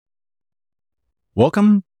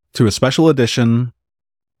Welcome to a special edition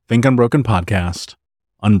Think Unbroken podcast,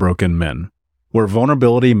 Unbroken Men, where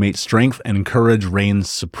vulnerability meets strength and courage reigns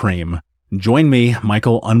supreme. Join me,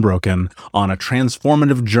 Michael Unbroken, on a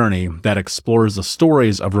transformative journey that explores the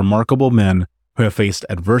stories of remarkable men who have faced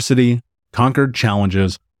adversity, conquered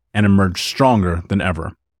challenges, and emerged stronger than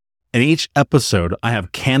ever. In each episode, I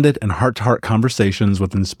have candid and heart-to-heart conversations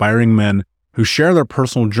with inspiring men who share their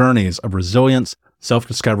personal journeys of resilience,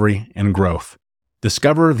 self-discovery, and growth.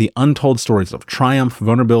 Discover the untold stories of triumph,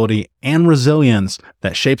 vulnerability, and resilience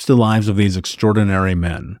that shapes the lives of these extraordinary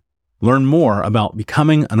men. Learn more about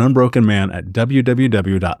becoming an unbroken man at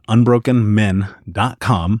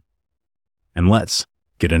www.unbrokenmen.com. And let's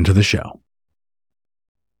get into the show.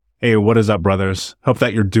 Hey, what is up, brothers? Hope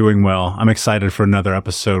that you're doing well. I'm excited for another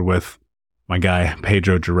episode with my guy,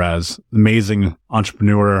 Pedro Jerez, amazing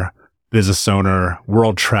entrepreneur, business owner,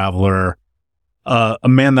 world traveler, a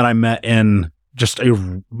man that I met in just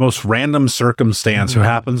a most random circumstance who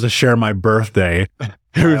happens to share my birthday.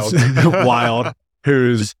 Who's wild.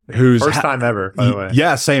 Who's first time ever, by the way.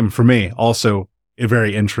 Yeah, same for me. Also a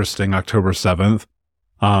very interesting October 7th.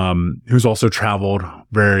 Who's also traveled,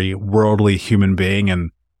 very worldly human being,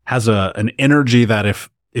 and has an energy that if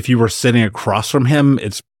you were sitting across from him,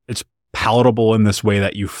 it's palatable in this way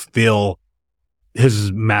that you feel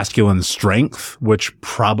his masculine strength, which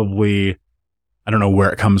probably, I don't know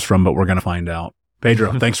where it comes from, but we're going to find out.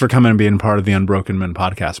 Pedro, thanks for coming and being part of the Unbroken Men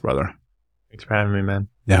podcast, brother. Thanks for having me, man.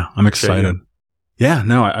 Yeah, I'm excited. Yeah,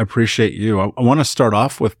 no, I appreciate you. I want to start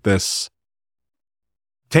off with this.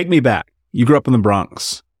 Take me back. You grew up in the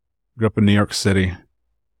Bronx, grew up in New York City,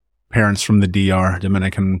 parents from the DR,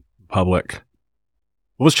 Dominican Republic.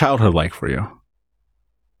 What was childhood like for you?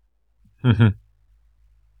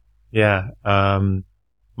 Yeah.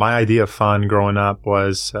 My idea of fun growing up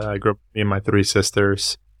was I grew up, me and my three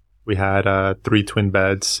sisters. We had 3 twin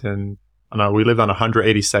beds, and we lived on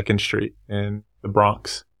 182nd Street in the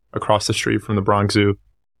Bronx, across the street from the Bronx Zoo.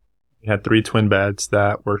 We had 3 twin beds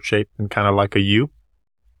that were shaped in kind of like a U,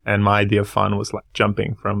 and my idea of fun was like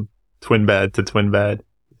jumping from twin bed to twin bed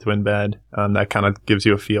to twin bed. That kind of gives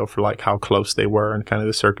you a feel for like how close they were and kind of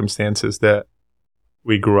the circumstances that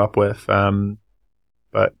we grew up with.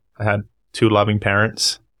 But I had 2 loving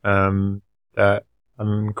parents that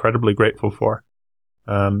I'm incredibly grateful for,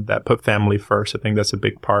 that put family first. I think that's a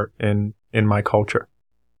big part in my culture.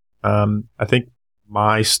 I think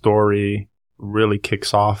my story really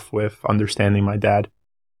kicks off with understanding my dad,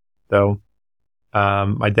 though.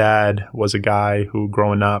 My dad was a guy who,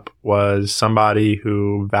 growing up, was somebody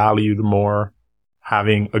who valued more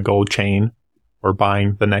having a gold chain or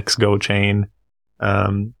buying the next gold chain,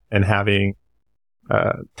 and having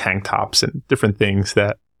tank tops and different things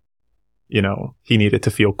that, he needed to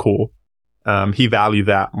feel cool. He valued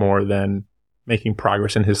that more than making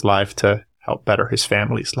progress in his life to help better his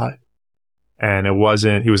family's life. And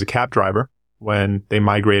he was a cab driver when they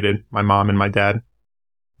migrated, my mom and my dad,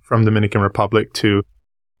 from Dominican Republic to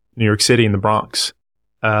New York City in the Bronx.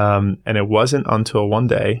 And it wasn't until one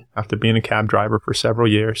day, after being a cab driver for several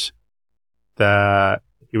years, that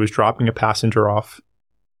he was dropping a passenger off.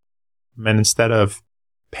 And instead of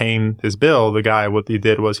paying his bill, what he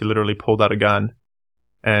did was he literally pulled out a gun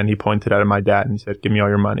and he pointed at my dad and he said, "Give me all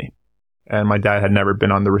your money." And my dad had never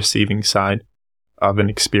been on the receiving side of an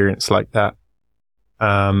experience like that.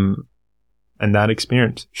 And that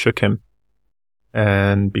experience shook him.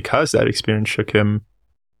 And because that experience shook him,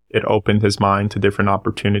 it opened his mind to different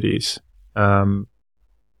opportunities. And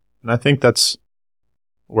I think that's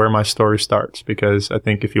where my story starts, because I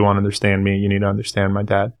think if you want to understand me, you need to understand my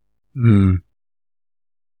dad.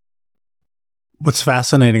 What's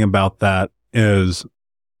fascinating about that is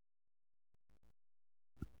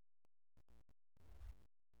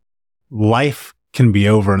life can be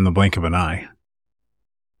over in the blink of an eye,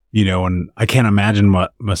 and I can't imagine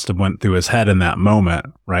what must have went through his head in that moment,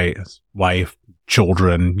 right? His wife,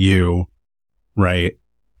 children, you, right?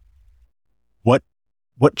 What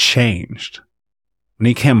changed when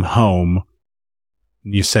he came home?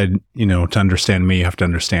 You said, to understand me, you have to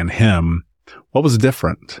understand him. What was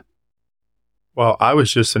different? Well, I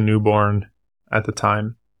was just a newborn at the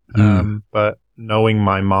time. But knowing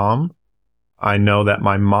my mom, I know that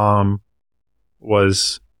my mom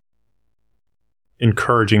was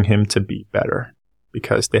encouraging him to be better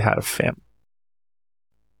because they had a family.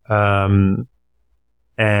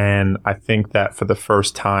 And I think that for the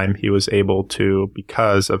first time, he was able to,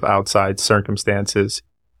 because of outside circumstances,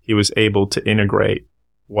 he was able to integrate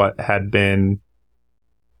what had been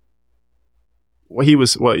what he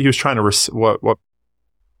was trying to what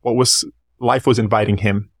was life was inviting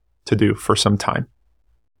him to do for some time.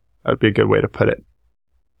 That'd be a good way to put it.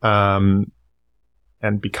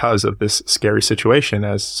 And because of this scary situation,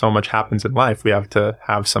 as so much happens in life, we have to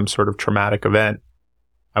have some sort of traumatic event.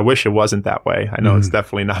 I wish it wasn't that way. I know it's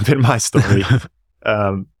definitely not been my story.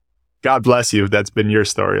 God bless you if that's been your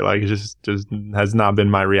story. Like, it just has not been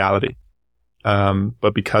my reality.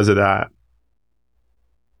 But because of that,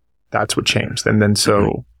 that's what changed. And then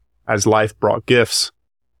so as life brought gifts,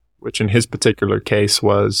 which in his particular case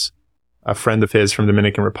was a friend of his from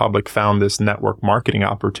Dominican Republic found this network marketing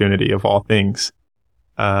opportunity of all things,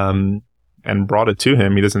 and brought it to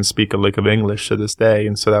him. He doesn't speak a lick of English to this day.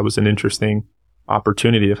 And so that was an interesting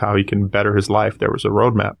opportunity of how he can better his life. There was a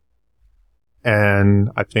roadmap.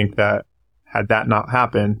 And I think that had that not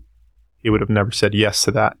happened, he would have never said yes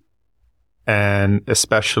to that. And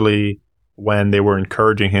especially when they were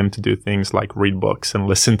encouraging him to do things like read books and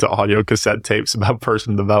listen to audio cassette tapes about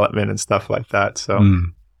personal development and stuff like that. So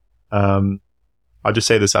I'll just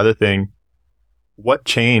say this other thing. What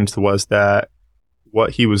changed was that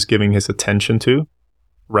what he was giving his attention to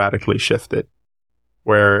radically shifted,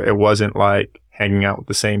 where it wasn't like hanging out with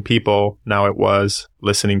the same people. Now it was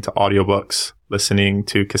listening to audiobooks, listening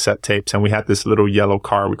to cassette tapes. And we had this little yellow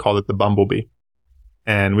car. We called it the Bumblebee.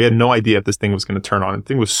 And we had no idea if this thing was going to turn on. The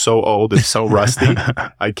thing was so old and so rusty.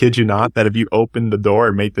 I kid you not, that if you opened the door,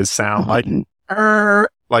 it made this sound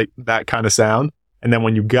like that kind of sound. And then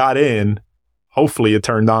when you got in, hopefully it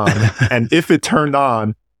turned on. And if it turned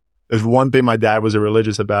on, there's one thing my dad was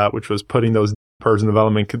religious about, which was putting those personal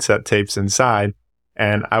development cassette tapes inside.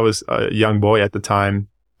 And I was a young boy at the time,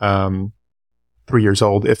 3 years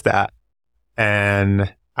old, if that.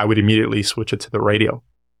 And I would immediately switch it to the radio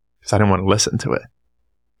because I didn't want to listen to it.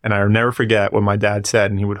 And I'll never forget what my dad said.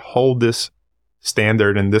 And he would hold this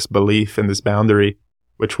standard and this belief and this boundary,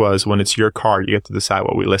 which was, when it's your car, you get to decide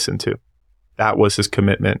what we listen to. That was his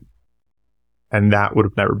commitment. And that would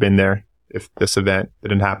have never been there if this event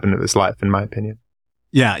didn't happen in his life, in my opinion.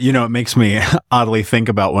 Yeah, it makes me oddly think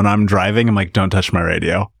about when I'm driving. I'm like, don't touch my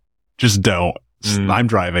radio. Just don't. I'm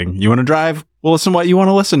driving. You want to drive? Well, listen to what you want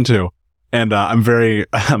to listen to. And I'm very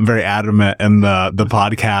adamant in the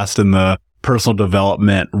podcast and the personal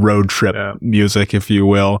development road trip music, if you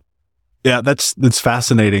will. Yeah, that's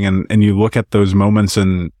fascinating. And you look at those moments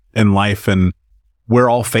in life, and we're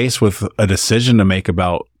all faced with a decision to make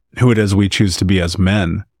about who it is we choose to be as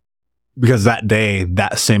men. Because that day,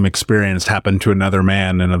 that same experience happened to another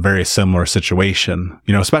man in a very similar situation,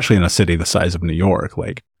 especially in a city the size of New York.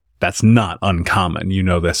 Like, that's not uncommon. You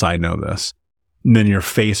know this, I know this. And then you're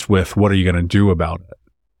faced with, what are you going to do about it?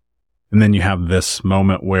 And then you have this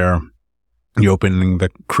moment where you opening the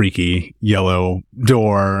creaky yellow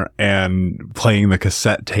door and playing the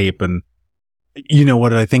cassette tape. And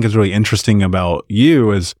what I think is really interesting about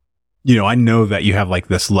you is, I know that you have like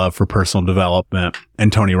this love for personal development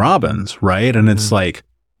and Tony Robbins, right? And it's like,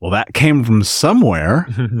 well, that came from somewhere.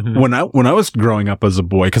 When I was growing up as a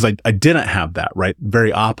boy, because I didn't have that, right?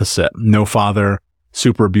 Very opposite. No father,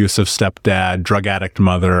 super abusive stepdad, drug addict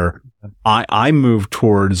mother. I moved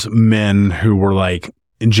towards men who were like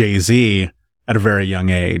Jay-Z at a very young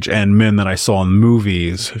age, and men that I saw in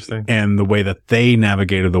movies and the way that they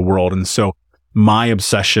navigated the world. And so my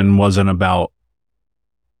obsession wasn't about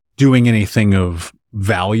doing anything of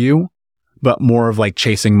value, but more of like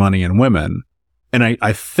chasing money and women. And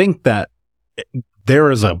I think that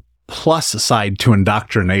there is a plus side to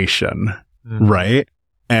indoctrination, right?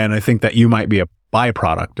 And I think that you might be a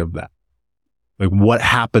byproduct of that. Like, what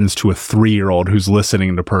happens to a 3-year-old who's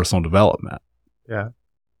listening to personal development? Yeah.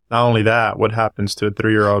 Not only that, what happens to a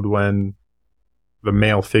 3-year-old when the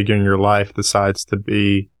male figure in your life decides to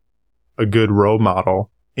be a good role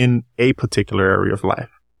model in a particular area of life?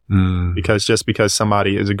 Because just because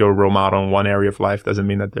somebody is a good role model in one area of life doesn't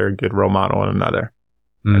mean that they're a good role model in another.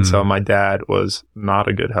 And so my dad was not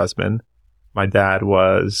a good husband. My dad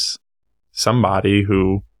was somebody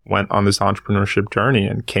who went on this entrepreneurship journey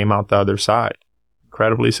and came out the other side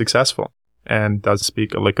incredibly successful and does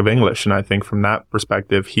speak a lick of English. And I think from that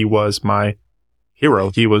perspective, he was my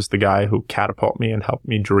hero. He was the guy who catapulted me and helped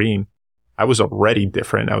me dream. I was already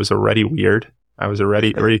different. I was already weird. I was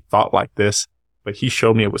already thought like this. But he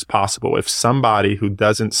showed me it was possible. If somebody who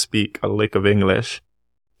doesn't speak a lick of English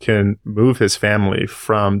can move his family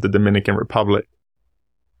from the Dominican Republic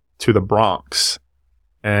to the Bronx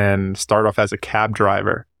and start off as a cab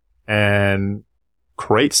driver and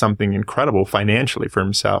create something incredible financially for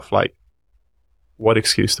himself, like, what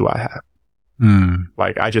excuse do I have?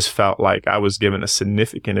 Like, I just felt like I was given a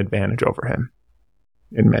significant advantage over him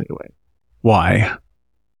in many ways. Why?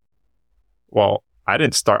 Well, I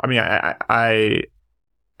didn't start. I mean, I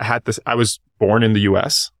had this. I was born in the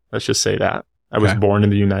U.S. Let's just say that. I was born in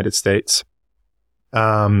the United States.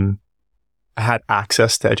 I had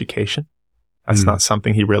access to education. That's not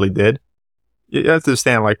something he really did. You have to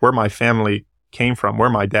understand, like, where my family came from, where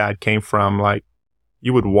my dad came from, like,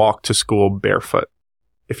 you would walk to school barefoot.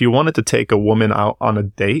 If you wanted to take a woman out on a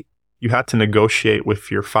date, you had to negotiate with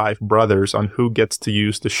your 5 brothers on who gets to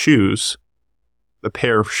use the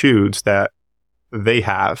pair of shoes that they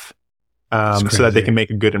have, so that they can make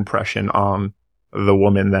a good impression on the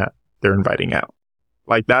woman that they're inviting out.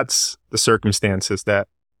 Like, that's the circumstances that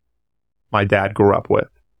my dad grew up with.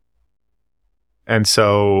 And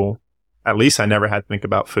so at least I never had to think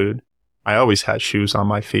about food. I always had shoes on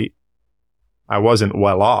my feet. I wasn't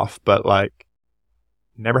well off, but like,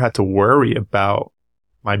 never had to worry about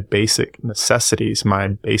my basic necessities, my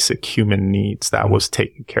basic human needs. That was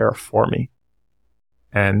taken care of for me.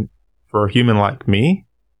 And for a human like me,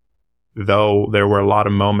 though there were a lot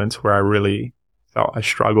of moments where I really felt I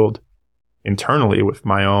struggled internally with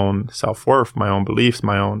my own self-worth, my own beliefs,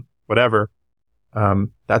 my own whatever,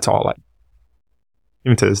 that's all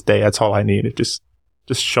even to this day, that's all I need. Just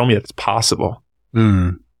show me that it's possible.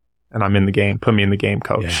 And I'm in the game. Put me in the game,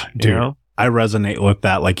 coach. Yeah, dude, you know? I resonate with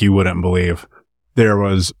that like you wouldn't believe. There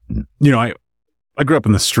was, I grew up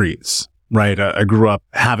in the streets, right? I grew up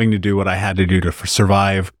having to do what I had to do to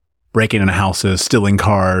survive, breaking into houses, stealing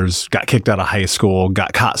cars, got kicked out of high school,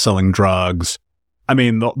 got caught selling drugs. I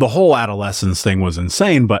mean, the whole adolescence thing was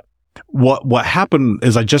insane, but what happened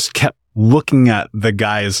is I just kept looking at the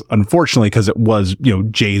guys, unfortunately, because it was,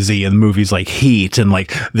 Jay-Z and movies like Heat and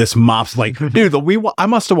like this mob's like, dude, I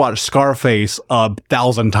must have watched Scarface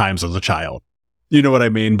 1,000 times as a child. You know what I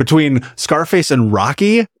mean? Between Scarface and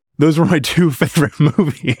Rocky, those were my 2 favorite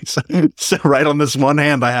movies. So right on this one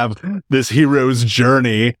hand, I have this hero's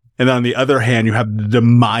journey. And on the other hand, you have the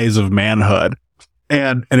demise of manhood.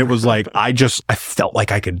 And it was like, I felt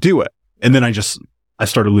like I could do it. And then I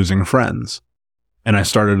started losing friends and I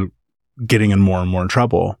started getting in more and more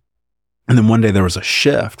trouble. And then one day there was a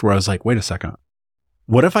shift where I was like, wait a second,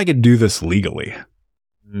 what if I could do this legally?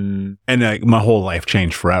 And my whole life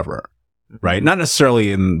changed forever, right? Not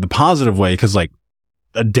necessarily in the positive way, because like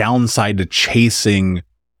a downside to chasing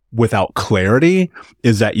without clarity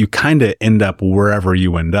is that you kind of end up wherever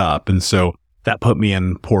you end up. And so that put me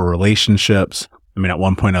in poor relationships. I mean, at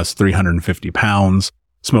one point I was 350 pounds,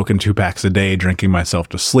 smoking 2 packs a day, drinking myself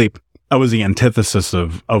to sleep. I was the antithesis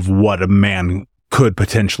of what a man could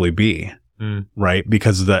potentially be, right?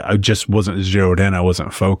 Because I just wasn't zeroed in. I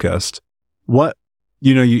wasn't focused.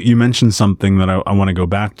 You mentioned something that I want to go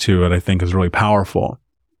back to that I think is really powerful.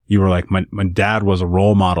 You were like, my dad was a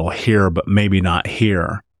role model here, but maybe not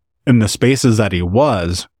here. In the spaces that he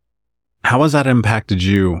was, how has that impacted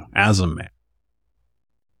you as a man?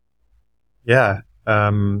 Yeah.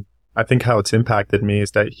 I think how it's impacted me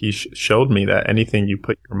is that he showed me that anything you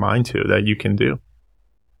put your mind to, that you can do.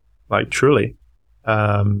 Like, truly.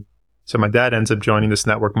 So my dad ends up joining this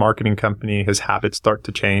network marketing company. His habits start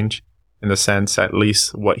to change, in the sense, at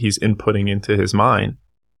least what he's inputting into his mind.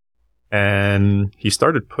 And he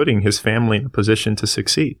started putting his family in a position to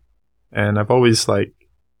succeed. And I've always I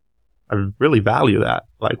really value that.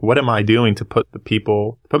 Like, what am I doing to put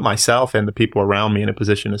myself and the people around me in a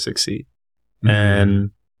position to succeed?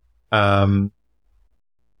 And I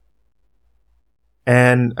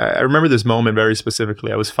remember this moment very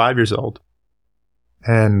specifically. I was 5 years old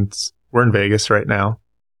and we're in Vegas right now.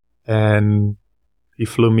 And he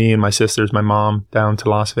flew me and my sisters, my mom, down to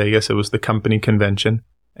Las Vegas. It was the company convention,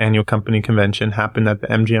 annual company convention, happened at the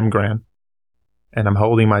MGM Grand. And I'm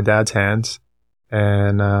holding my dad's hands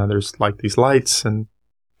and there's like these lights and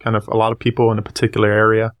kind of a lot of people in a particular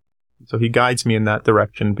area. So he guides me in that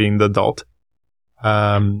direction, being the adult.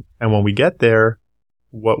 And when we get there,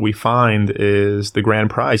 what we find is the grand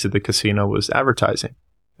prize that the casino was advertising.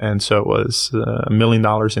 And so it was $1 million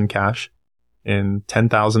in cash, in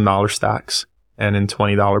 $10,000 stacks, and in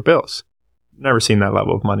 $20 bills. Never seen that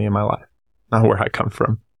level of money in my life. Not where I come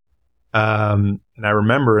from. And I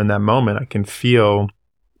remember in that moment, I can feel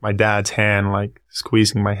my dad's hand, like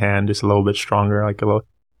squeezing my hand just a little bit stronger,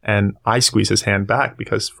 and I squeeze his hand back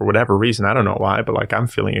because for whatever reason, I don't know why, but like I'm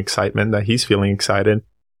feeling excitement that he's feeling excited.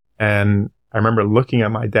 And I remember looking at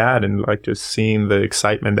my dad and like just seeing the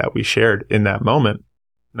excitement that we shared in that moment.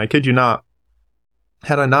 And I kid you not,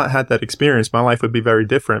 had I not had that experience, my life would be very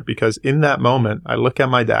different, because in that moment, I look at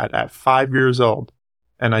my dad at 5 years old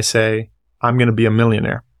and I say, I'm going to be a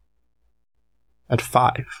millionaire at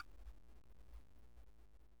 5.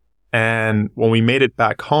 And when we made it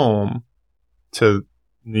back home to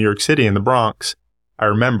New York City in the Bronx, I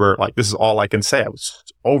remember, like, this is all I can say. I was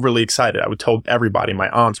overly excited. I would tell everybody, my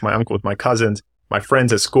aunts, my uncles, my cousins, my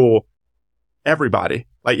friends at school, everybody.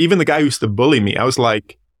 Like even the guy who used to bully me, I was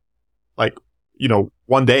like,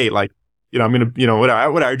 one day, I'm going to,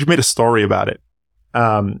 whatever, I just made a story about it.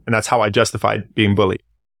 And that's how I justified being bullied.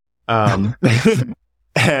 And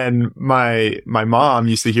my mom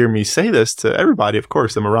used to hear me say this to everybody. Of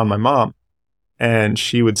course, I'm around my mom. And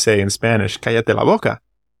she would say in Spanish, cállate la boca,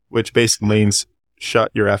 which basically means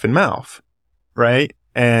shut your effing mouth. Right.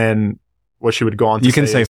 And what she would go on to say. You can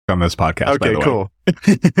say on this podcast. Okay, cool.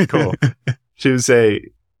 Cool. She would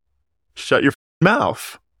say, shut your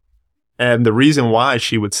mouth. And the reason why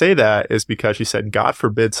she would say that is because she said, God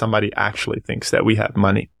forbid somebody actually thinks that we have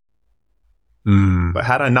money. But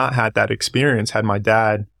had I not had that experience, had my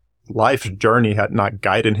dad life's journey had not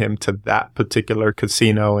guided him to that particular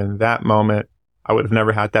casino in that moment, I would have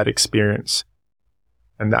never had that experience.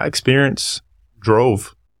 And that experience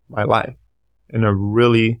drove my life in a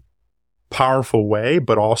really powerful way,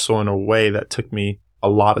 but also in a way that took me a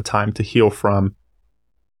lot of time to heal from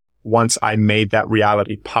once I made that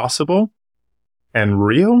reality possible and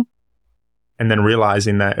real, and then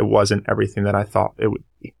realizing that it wasn't everything that I thought it would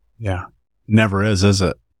be. Yeah. Never is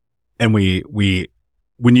it? And we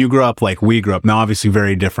when you grow up like we grew up, now obviously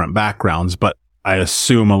very different backgrounds, but I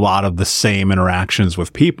assume a lot of the same interactions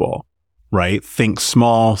with people, right? Think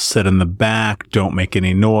small, sit in the back, don't make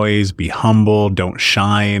any noise, be humble, don't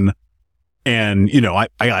shine. And,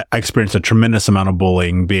 I experienced a tremendous amount of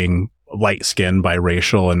bullying being light-skinned,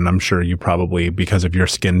 biracial, and I'm sure you probably, because of your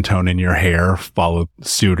skin tone and your hair, followed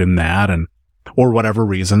suit in that, and or whatever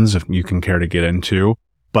reasons, if you can care to get into.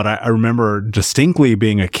 But I remember distinctly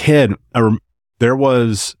being a kid, there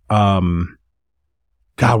was, God,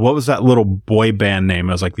 what was that little boy band name?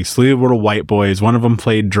 It was like these three little white boys. One of them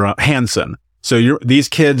played drum, Hanson. So these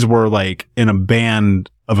kids were like in a band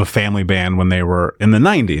of a family band when they were in the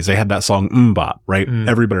 90s. They had that song Mbop, right?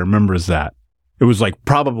 Everybody remembers that. It was like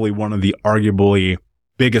probably one of the arguably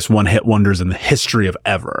biggest one-hit wonders in the history of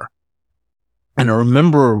ever. And I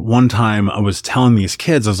remember one time I was telling these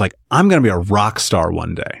kids, I was like, I'm going to be a rock star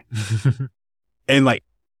one day. And like,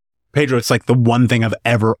 Pedro, it's like the one thing I've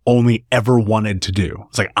only ever wanted to do.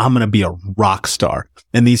 It's like, I'm going to be a rock star.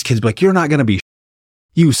 And these kids be like, you're not going to be,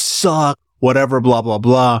 you suck, whatever, blah, blah,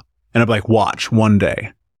 blah. And I'd be like, watch one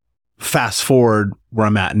day. Fast forward where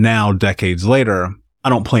I'm at now, decades later, I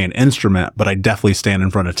don't play an instrument, but I definitely stand in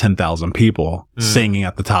front of 10,000 people singing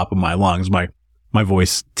at the top of my lungs. My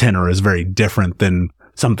voice tenor is very different than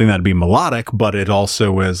something that'd be melodic, but it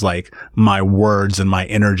also is like my words and my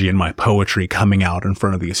energy and my poetry coming out in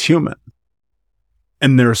front of these humans.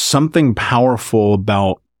 And there's something powerful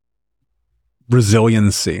about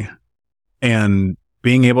resiliency and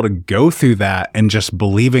being able to go through that and just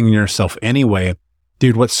believing in yourself anyway.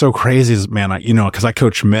 Dude, what's so crazy is, man, because I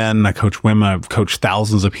coach men, I coach women, I've coached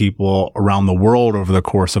thousands of people around the world over the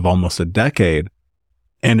course of almost a decade.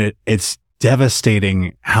 And it's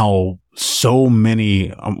devastating how so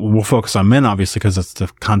many, we'll focus on men, obviously, because that's the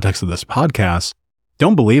context of this podcast,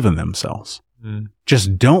 don't believe in themselves.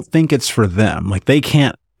 Just don't think it's for them. Like they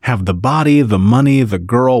can't have the body, the money, the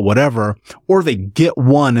girl, whatever, or they get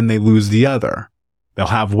one and they lose the other. They'll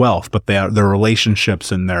have wealth, but their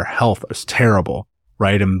relationships and their health is terrible,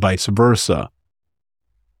 right? And vice versa.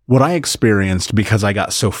 What I experienced because I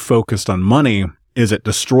got so focused on money is it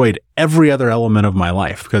destroyed every other element of my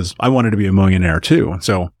life because I wanted to be a millionaire too.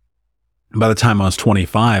 So by the time I was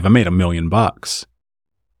 25, I made $1 million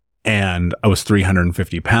and I was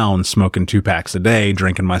 350 pounds, smoking 2 packs a day,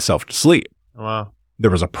 drinking myself to sleep. Wow.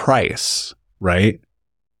 There was a price, right?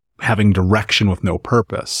 Having direction with no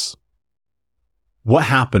purpose. What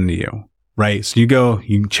happened to you, right? So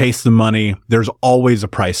you chase the money. There's always a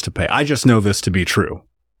price to pay. I just know this to be true,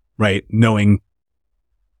 right? Knowing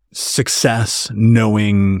success,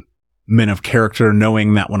 knowing men of character,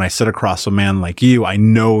 knowing that when I sit across a man like you, I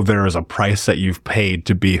know there is a price that you've paid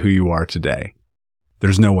to be who you are today.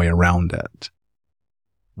 There's no way around it.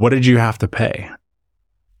 What did you have to pay?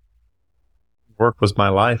 Work was my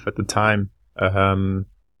life at the time.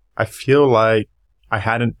 I feel like I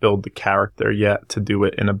hadn't built the character yet to do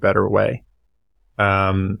it in a better way.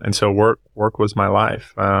 And so work was my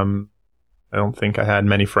life. I don't think I had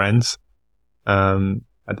many friends.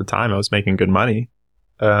 At the time, I was making good money.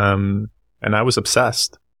 And I was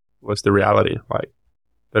obsessed, was the reality. Like,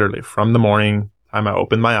 literally, from the morning time I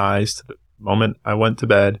opened my eyes to the moment I went to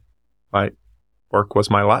bed, like, work was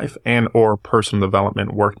my life, and or personal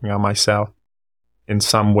development, working on myself in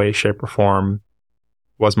some way, shape, or form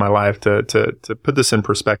was my life. To put this in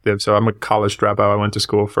perspective, so I'm a college dropout. I went to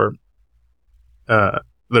school for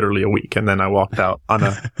literally a week, and then I walked out on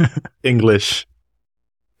a English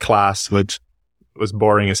class, which was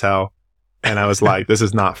boring as hell. And I was like, this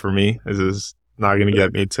is not for me. This is not going to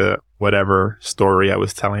get me to whatever story I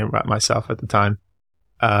was telling about myself at the time.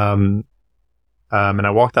 And I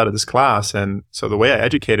walked out of this class. And so the way I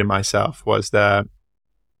educated myself was that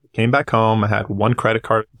I came back home. I had one credit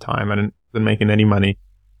card at the time. I wasn't making any money,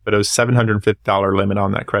 but it was $750 limit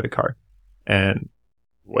on that credit card. And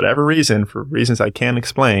whatever reason, for reasons I can't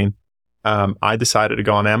explain, I decided to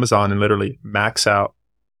go on Amazon and literally max out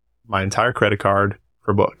my entire credit card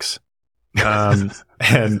for books.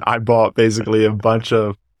 And I bought basically a bunch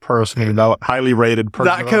of highly rated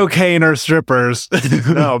personal, not cocaine or strippers.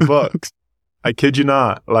 No, books. I kid you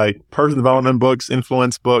not, like personal development books,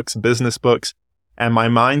 influence books, business books. And my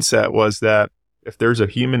mindset was that if there's a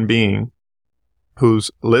human being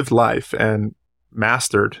who's lived life and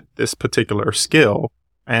mastered this particular skill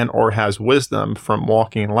and or has wisdom from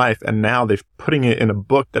walking in life, and now they're putting it in a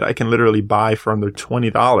book that I can literally buy for under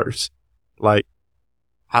 $20, like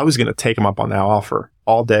I was going to take them up on that offer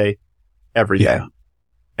all day, every day.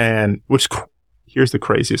 And here's the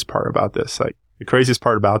craziest part about this. Like the craziest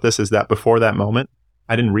part about this is that before that moment,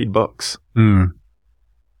 I didn't read books. For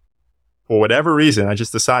whatever reason, I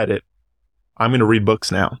just decided I'm going to read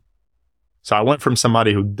books now. So I went from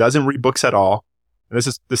somebody who doesn't read books at all. And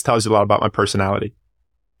this tells you a lot about my personality.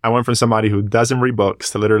 I went from somebody who doesn't read books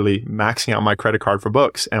to literally maxing out my credit card for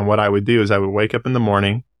books. And what I would do is I would wake up in the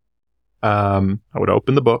morning. I would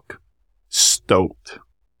open the book, stoked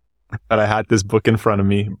that I had this book in front of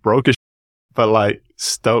me, broke as but like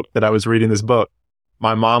stoked that I was reading this book.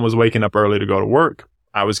 My mom was waking up early to go to work.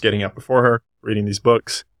 I was getting up before her, reading these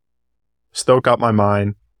books, stoke out my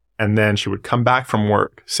mind. And then she would come back from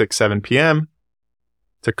work 6, 7 p.m.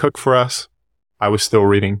 to cook for us. I was still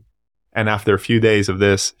reading. And after a few days of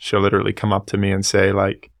this, she'll literally come up to me and say,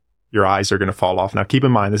 like, your eyes are going to fall off. Now, keep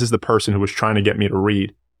in mind, this is the person who was trying to get me to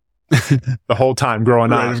read the whole time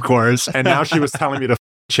growing up. Of course. And now she was telling me to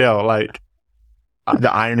chill. Like,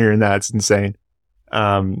 the irony in that's insane.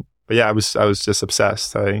 But yeah, I was just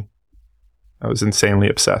obsessed. I was insanely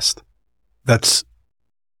obsessed. But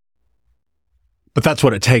that's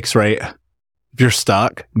what it takes, right? If you're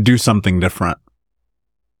stuck, do something different.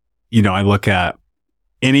 You know, I look at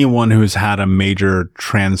anyone who's had a major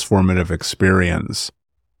transformative experience,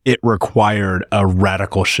 it required a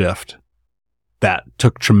radical shift that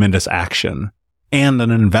took tremendous action and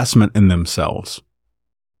an investment in themselves.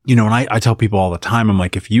 You know, and I tell people all the time, I'm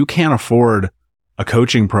like, if you can't afford a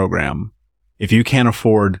coaching program, if you can't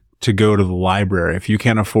afford to go to the library, if you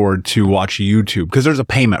can't afford to watch YouTube, because there's a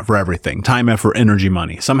payment for everything, time, effort, energy,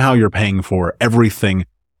 money. Somehow you're paying for everything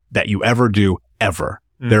that you ever do, ever.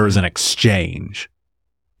 Mm-hmm. There is an exchange.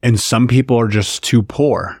 And some people are just too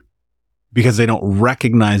poor because they don't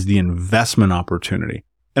recognize the investment opportunity.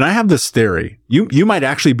 And I have this theory. You might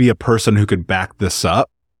actually be a person who could back this up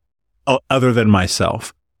other than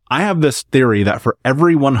myself. I have this theory that for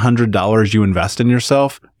every $100 you invest in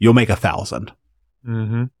yourself, you'll make 1,000.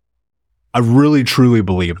 Mm-hmm. I really, truly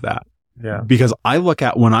believe that. Yeah. Because I look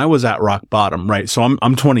at when I was at rock bottom, right? So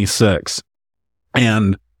I'm 26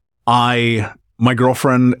 and my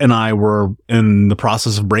girlfriend and I were in the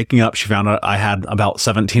process of breaking up. She found out I had about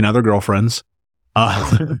 17 other girlfriends.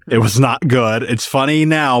 It was not good. It's funny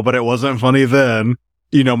now, but it wasn't funny then.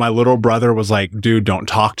 You know, my little brother was like, dude, don't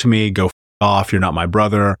talk to me. Go off. You're not my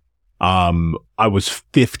brother. I was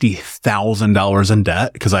 $50,000 in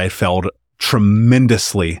debt because I had failed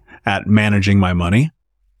tremendously at managing my money.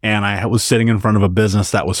 And I was sitting in front of a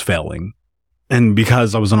business that was failing. And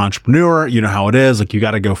because I was an entrepreneur, you know how it is. Like, you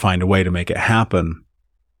got to go find a way to make it happen.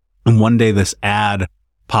 And one day this ad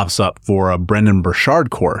pops up for a Brendan Burchard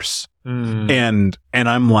course. And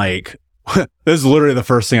I'm like, this is literally the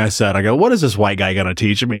first thing I said. I go, what is this white guy going to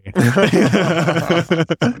teach me?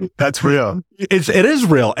 That's real. It is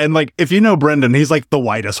real. And like, if you know Brendan, he's like the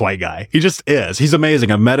whitest white guy. He just is. He's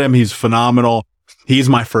amazing. I've met him. He's phenomenal. He's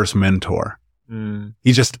my first mentor.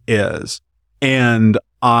 He just is. And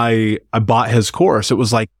I bought his course. It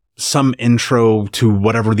was like some intro to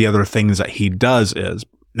whatever the other things that he does is.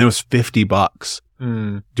 And it was $50.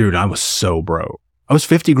 Dude, I was so broke. I was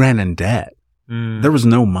 50 grand in debt. There was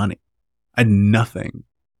no money. I had nothing.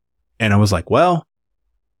 And I was like, well,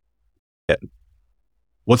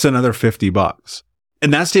 what's another $50?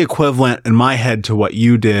 And that's the equivalent in my head to what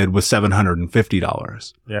you did with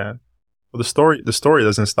 $750. Yeah. Well, the story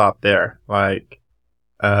doesn't stop there. Like,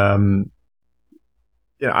 I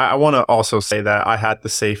want to also say that I had the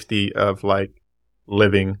safety of like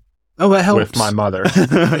living with my mother.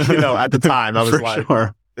 You know, at the time I was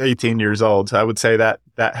like 18 years old. So I would say that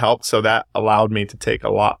helped. So that allowed me to take a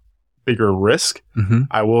lot bigger risk.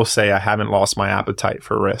 I will say I haven't lost my appetite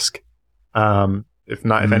for risk. If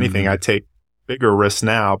anything, I take bigger risk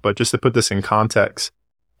now, but just to put this in context,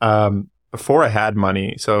 before I had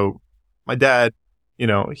money, so my dad,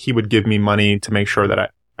 he would give me money to make sure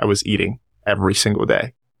that I was eating every single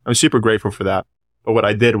day. I'm super grateful for that. But what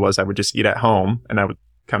I did was I would just eat at home and I would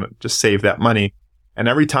kind of just save that money. And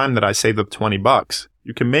every time that I saved up $20,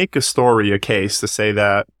 you can make a case to say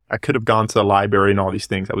that I could have gone to the library and all these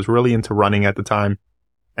things. I was really into running at the time.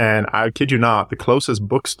 And I kid you not, the closest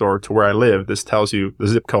bookstore to where I lived, this tells you the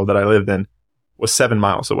zip code that I lived in, was 7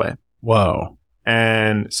 miles away. Whoa.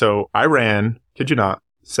 And so I ran, kid you not,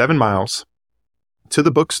 7 miles to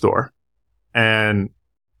the bookstore, and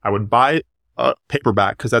I would buy a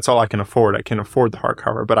paperback because that's all I can afford. I can afford the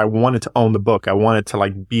hardcover, but I wanted to own the book. I wanted to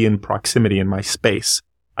be in proximity in my space.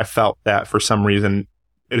 I felt that for some reason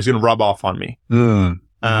it was going to rub off on me. And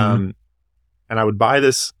I would buy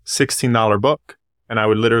this $16 book, and I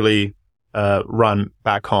would literally run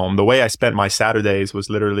back home. The way I spent my Saturdays was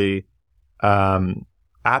literally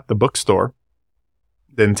at the bookstore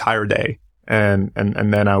the entire day. And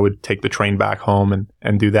then I would take the train back home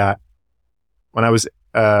and do that. When I was,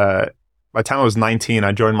 by the time I was 19,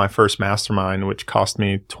 I joined my first mastermind, which cost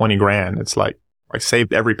me 20 grand. It's I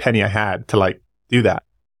saved every penny I had to do that.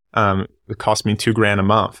 It cost me $2,000 a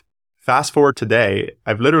month. Fast forward today,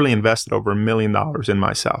 I've literally invested over $1 million in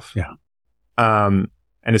myself. Yeah. And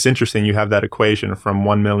it's interesting. You have that equation from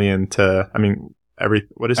 1 million to,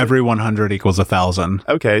 every 100 equals 1,000.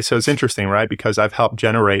 Okay. So it's interesting, right? Because I've helped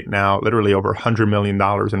generate now literally over $100 million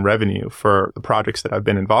in revenue for the projects that I've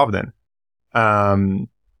been involved in.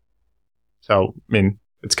 So,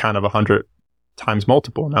 it's kind of 100 times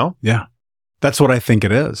multiple, no? Yeah. That's what I think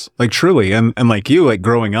it is. Truly. And like you,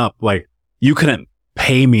 growing up, you couldn't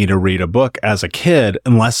pay me to read a book as a kid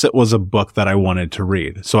unless it was a book that I wanted to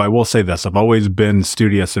read. So I will say this. I've always been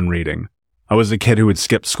studious in reading. I was a kid who would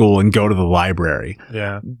skip school and go to the library.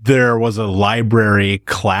 Yeah. There was a library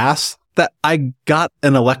class that I got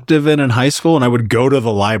an elective in high school, and I would go to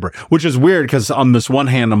the library, which is weird because on this one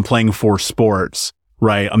hand, I'm playing 4 sports,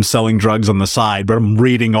 right? I'm selling drugs on the side, but I'm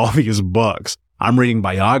reading all these books. I'm reading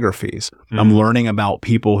biographies. I'm learning about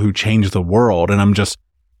people who changed the world. And I'm just,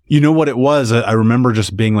 what it was? I remember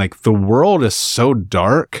just being the world is so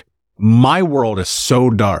dark. My world is so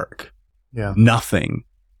dark. Yeah. Nothing.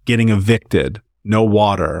 Getting evicted, no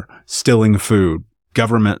water, stealing food,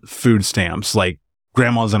 government food stamps,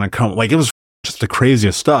 grandma's in a coma. It was just the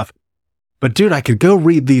craziest stuff. But dude, I could go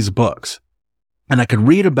read these books and I could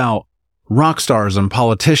read about rock stars and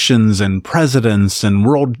politicians and presidents and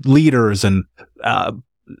world leaders and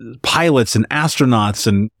pilots and astronauts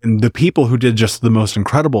and the people who did just the most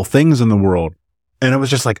incredible things in the world. And it was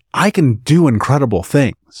just I can do incredible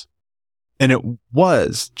things. And it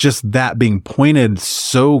was just that being pointed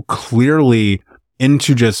so clearly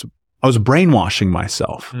into I was brainwashing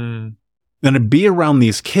myself. And to be around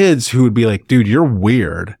these kids who would be dude, you're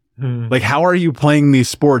weird. How are you playing these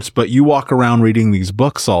sports, but you walk around reading these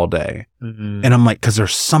books all day? And I'm because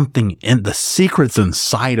there's something in the secrets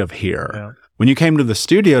inside of here. Yeah. When you came to the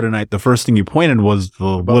studio tonight, the first thing you pointed was the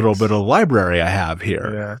little bit of library I have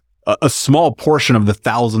here. Yeah. A small portion of the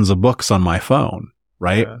thousands of books on my phone.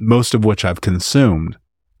 Right? Yeah. Most of which I've consumed.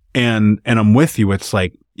 And I'm with you. It's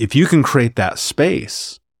if you can create that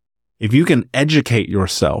space, if you can educate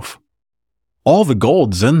yourself, all the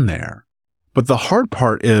gold's in there. But the hard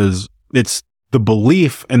part is it's the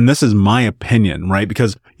belief, and this is my opinion, right?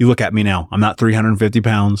 Because you look at me now, I'm not 350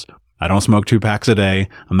 pounds. I don't smoke 2 packs a day.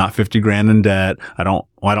 I'm not 50 grand in debt. I don't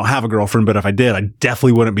have a girlfriend, but if I did, I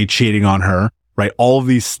definitely wouldn't be cheating on her, right? All of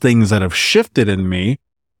these things that have shifted in me.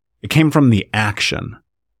 It came from the action.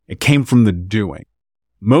 It came from the doing.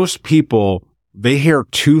 Most people, they hear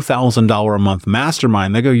 $2,000 a month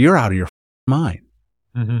mastermind. They go, you're out of your mind.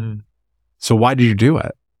 So why did you do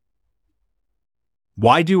it?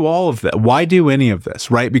 Why do all of that? Why do any of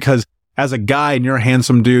this, right? Because as a guy and you're a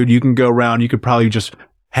handsome dude, you can go around, you could probably just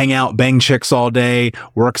hang out, bang chicks all day,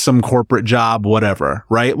 work some corporate job, whatever,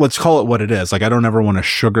 right? Let's call it what it is. I don't ever want to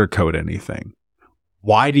sugarcoat anything.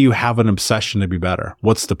 Why do you have an obsession to be better?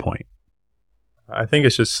 What's the point? I think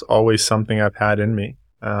it's just always something I've had in me.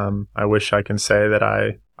 I wish I can say that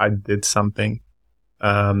I did something.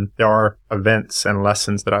 There are events and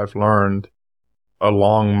lessons that I've learned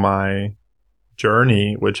along my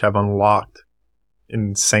journey, which have unlocked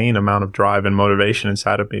insane amount of drive and motivation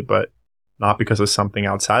inside of me, but not because of something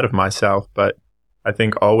outside of myself. But I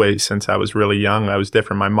think always since I was really young, I was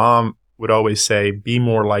different. My mom would always say, be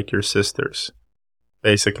more like your sisters.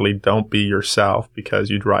 Basically, don't be yourself because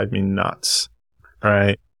you drive me nuts.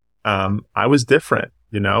 Right. I was different.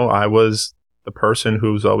 I was the person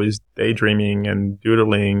who was always daydreaming and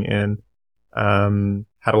doodling and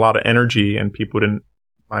had a lot of energy and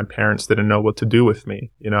my parents didn't know what to do with me,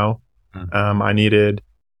 you know? Mm-hmm. I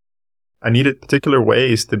needed particular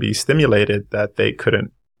ways to be stimulated that they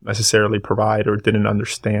couldn't necessarily provide or didn't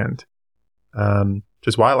understand. Which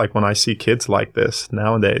is why, like, when I see kids like this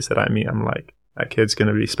nowadays that I meet, I'm like, that kid's going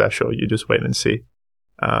to be special. You just wait and see.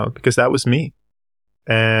 Because that was me.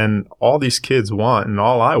 And all these kids want, and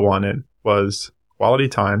all I wanted was quality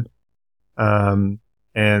time, and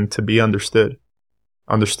to be understood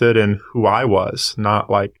in who I was, not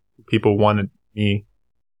like people wanted me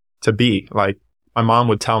to be. Like, my mom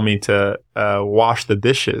would tell me to wash the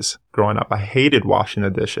dishes growing up. I hated washing the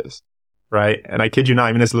dishes, right? And I kid you not,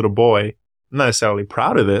 even as a little boy, I'm not necessarily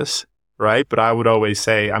proud of this, right? But I would always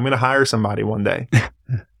say, I'm going to hire somebody one day.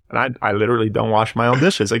 And I literally don't wash my own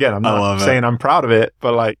dishes. Again, I'm not saying I'm proud of it,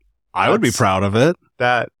 but like, I would be proud of it.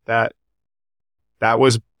 That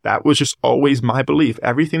was just always my belief.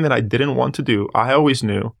 Everything that I didn't want to do, I always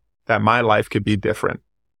knew that my life could be different.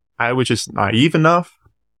 I was just naive enough,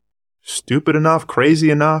 stupid enough, crazy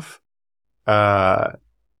enough, to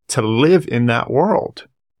live in that world.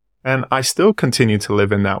 And I still continue to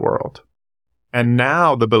live in that world. And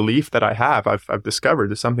now the belief that I have, I've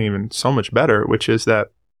discovered is something even so much better, which is that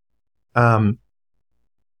a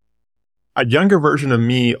younger version of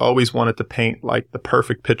me always wanted to paint like the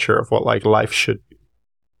perfect picture of what like life should be,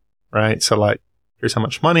 right? So like, here's how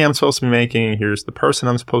much money I'm supposed to be making. Here's the person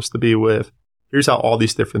I'm supposed to be with. Here's how all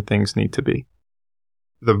these different things need to be.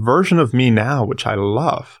 The version of me now, which I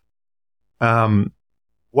love,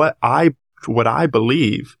 what I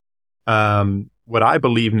believe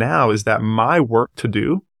now is that my work to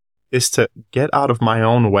do is to get out of my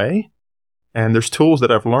own way. And there's tools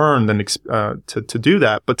that I've learned and to do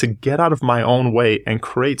that, but to get out of my own way and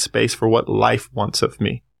create space for what life wants of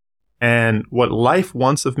me. And what life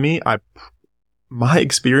wants of me, my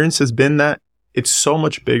experience has been that it's so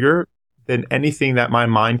much bigger than anything that my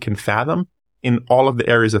mind can fathom in all of the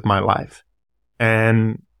areas of my life.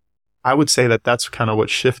 And I would say that that's kind of what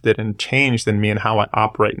shifted and changed in me and how I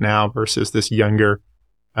operate now versus this younger,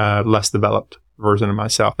 less developed version of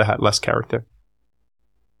myself that had less character.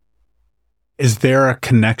 Is there a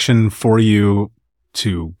connection for you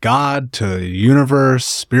to God, to the universe,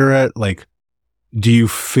 spirit? Like, do you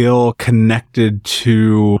feel connected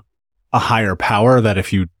to a higher power that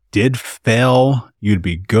if you did fail, you'd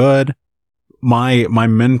be good? My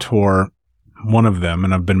mentor, one of them,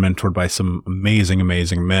 and I've been mentored by some amazing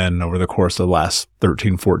men over the course of the last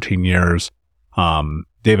 13, 14 years,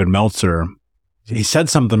 David Meltzer, he said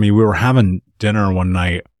something to me. We were having dinner one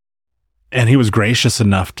night, and he was gracious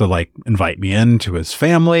enough to like invite me into his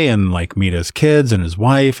family and like meet his kids and his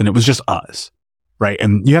wife. And it was just us, right?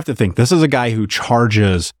 And you have to think, this is a guy who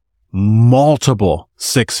charges multiple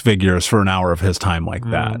six figures for an hour of his time like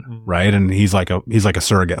that, right? And he's like a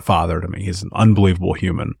surrogate father to me. He's an unbelievable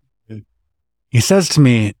human. He says to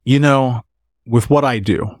me, you know, with what I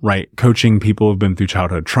do, right? Coaching people who've been through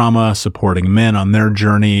childhood trauma, supporting men on their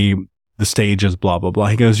journey, the stages, blah, blah, blah.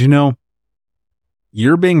 He goes, you know,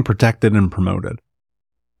 you're being protected and promoted.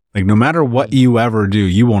 Like, no matter what you ever do,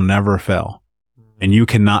 you will never fail. And you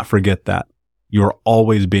cannot forget that. You're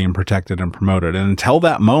always being protected and promoted. And until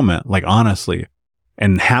that moment, like, honestly,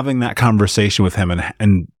 and having that conversation with him,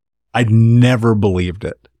 and I never believed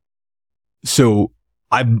it. So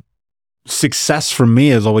success for me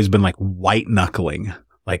has always been like white knuckling.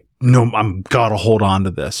 Like, no, I'm gotta hold on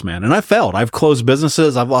to this, man. And I failed. I've closed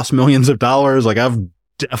businesses. I've lost millions of dollars. Like, I've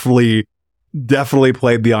definitely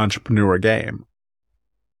played the entrepreneur game.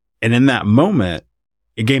 And in that moment,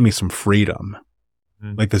 it gave me some freedom.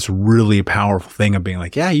 Like this really powerful thing of being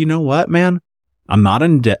like, yeah, you know what, man? I'm not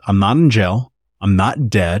in debt. I'm not in jail. I'm not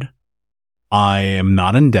dead. I am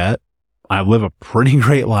not in debt. I live a pretty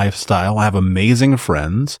great lifestyle. I have amazing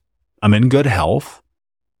friends. I'm in good health.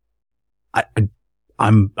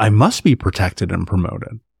 I must be protected and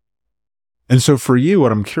promoted. And so for you,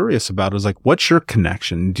 what I'm curious about is like, what's your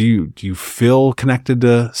connection? Do you feel connected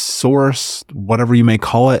to source, whatever you may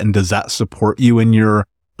call it? And does that support you in your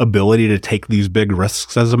ability to take these big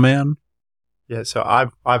risks as a man? Yeah. So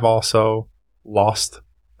I've also lost,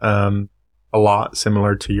 a lot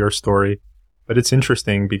similar to your story, but it's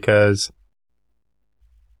interesting because,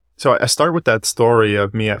 so I start with that story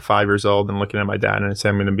of me at 5 years old and looking at my dad and I say,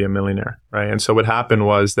 I'm going to be a millionaire. Right. And so what happened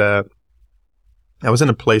was that I was in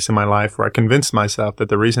a place in my life where I convinced myself that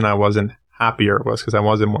the reason I wasn't happier was because I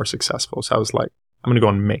wasn't more successful. So I was like, I'm going to go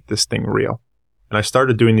and make this thing real. And I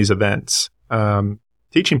started doing these events,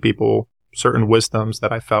 teaching people certain wisdoms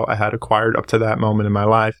that I felt I had acquired up to that moment in my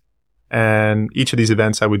life. And each of these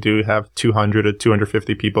events I would do have 200 or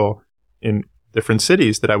 250 people in different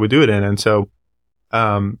cities that I would do it in. And so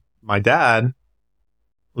My dad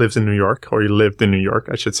lives in New York, or he lived in New York,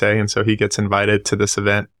 I should say. And so he gets invited to this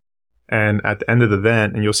event. And at the end of the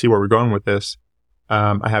event, and you'll see where we're going with this,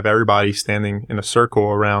 I have everybody standing in a circle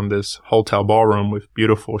around this hotel ballroom with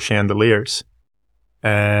beautiful chandeliers.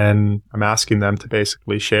 And I'm asking them to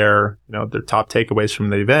basically share, their top takeaways from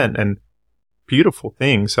the event. And beautiful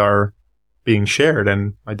things are being shared.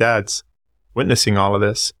 And my dad's witnessing all of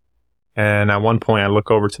this. And at one point, I look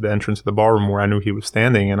over to the entrance of the ballroom where I knew he was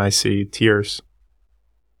standing, and I see tears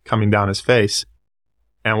coming down his face.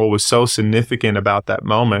 And what was so significant about that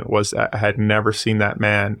moment was that I had never seen that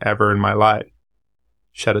man ever in my life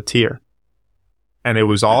shed a tear. And it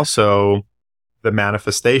was also the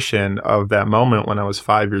manifestation of that moment when I was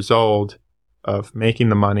 5 years old of making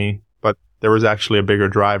the money, but there was actually a bigger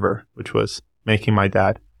driver, which was making my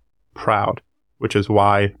dad proud, which is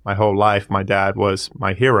why my whole life my dad was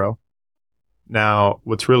my hero. Now,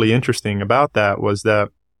 what's really interesting about that was that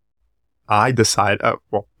I decided,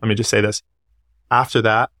 let me just say this. After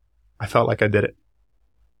that, I felt like I did it.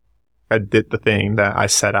 I did the thing that I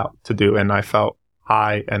set out to do, and I felt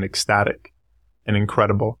high and ecstatic and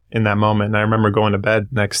incredible in that moment. And I remember going to bed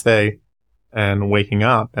next day and waking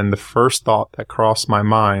up, and the first thought that crossed my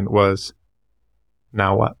mind was,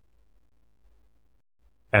 now what?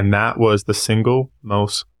 And that was the single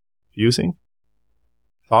most confusing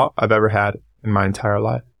thought I've ever had in my entire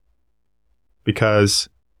life. Because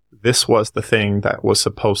this was the thing that was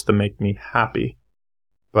supposed to make me happy,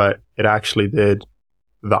 but it actually did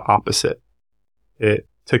the opposite. It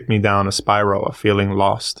took me down a spiral of feeling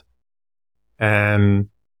lost. And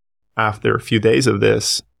after a few days of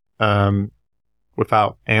this,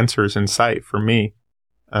 without answers in sight for me,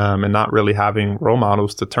 and not really having role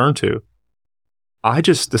models to turn to, I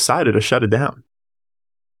just decided to shut it down.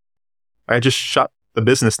 I just shut the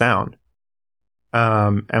business down.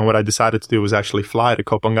 And what I decided to do was actually fly to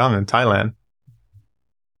Koh Phangan in Thailand.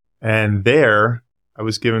 And there, I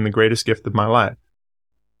was given the greatest gift of my life.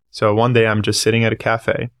 So one day I'm just sitting at a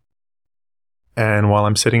cafe. And while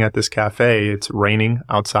I'm sitting at this cafe, it's raining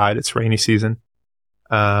outside. It's rainy season.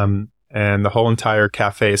 And the whole entire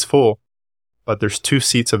cafe is full. But there's 2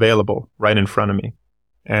 seats available right in front of me.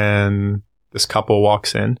 And this couple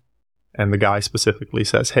walks in. And the guy specifically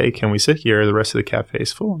says, "Hey, can we sit here? The rest of the cafe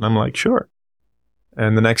is full." And I'm like, "Sure."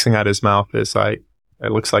 And the next thing out of his mouth is like,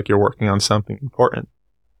 "It looks like you're working on something important."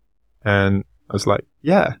 And I was like,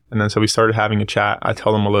 "Yeah." And then so we started having a chat. I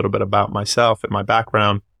told him a little bit about myself and my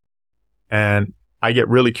background. And I get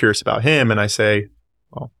really curious about him. And I say,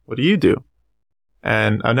 "Well, what do you do?"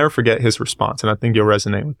 And I'll never forget his response. And I think you'll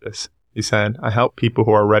resonate with this. He said, "I help people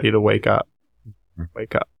who are ready to wake up.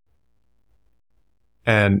 Wake up."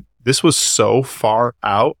 And this was so far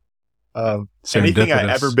out of anything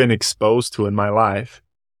I ever been exposed to in my life,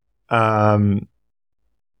 that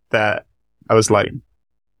I was like,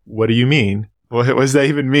 "What do you mean? What does that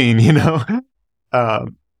even mean?" And I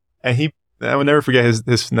will never forget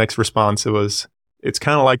his next response. It was, "It's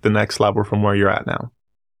kind of like the next level from where you're at now."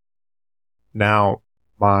 Now,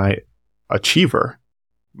 my high achiever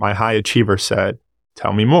said,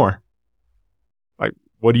 "Tell me more." Like,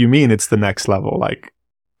 what do you mean it's the next level? Like,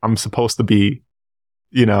 I'm supposed to be,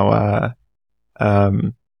 be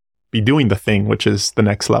doing the thing, which is the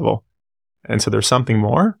next level. And so there's something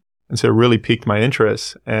more. And so it really piqued my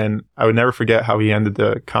interest. And I would never forget how he ended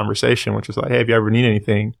the conversation, which was like, "Hey, if you ever need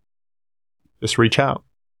anything, just reach out."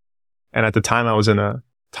 And at the time I was in a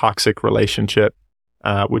toxic relationship,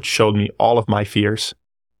 which showed me all of my fears.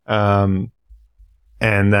 And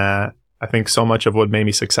I think so much of what made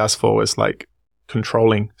me successful is like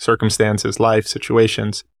controlling circumstances, life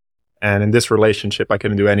situations. And in this relationship, I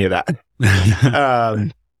couldn't do any of that.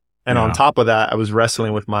 And on top of that, I was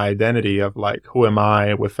wrestling with my identity of like, who am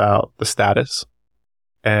I without the status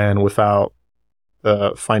and without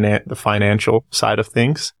the financial side of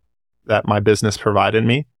things that my business provided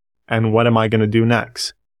me? And what am I going to do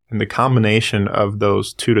next? And the combination of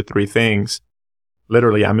those 2 to 3 things,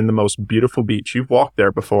 literally, I'm in the most beautiful beach. You've walked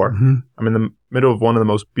there before. Mm-hmm. I'm in the middle of one of the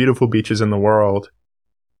most beautiful beaches in the world.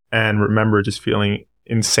 And remember just feeling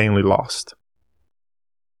insanely lost.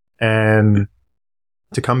 And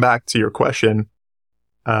to come back to your question,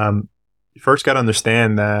 you first got to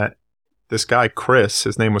understand that this guy, Chris,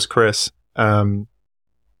 his name was Chris, feeling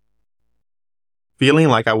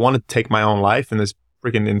like I wanted to take my own life in this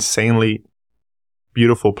freaking insanely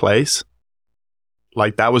beautiful place.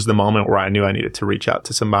 Like, that was the moment where I knew I needed to reach out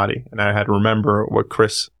to somebody. And I had to remember what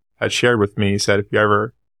Chris had shared with me. He said, "If you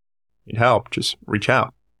ever need help, just reach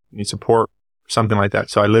out. You need support," something like that.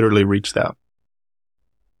 So I literally reached out.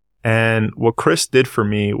 And what Chris did for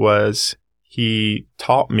me was he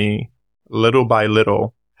taught me little by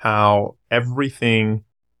little how everything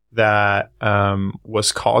that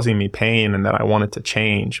was causing me pain and that I wanted to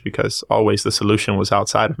change, because always the solution was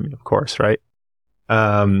outside of me, of course, right?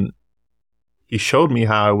 He showed me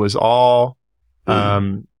how it was all my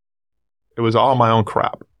own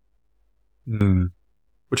crap,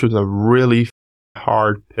 which was a really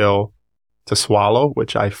hard pill to swallow,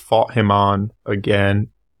 which I fought him on again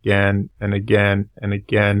and again.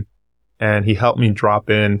 And he helped me drop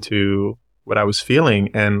into what I was feeling,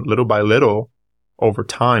 and little by little, over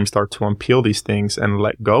time, start to unpeel these things and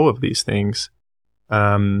let go of these things.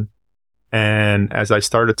 And as I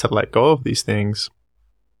started to let go of these things,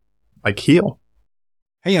 like heal.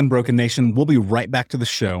 Hey, Unbroken Nation, we'll be right back to the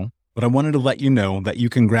show, but I wanted to let you know that you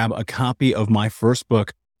can grab a copy of my first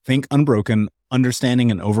book, Think Unbroken,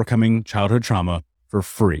 Understanding and Overcoming Childhood Trauma, for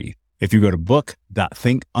free. If you go to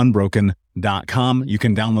book.thinkunbroken.com, you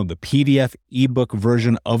can download the PDF ebook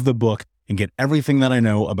version of the book and get everything that I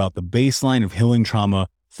know about the baseline of healing trauma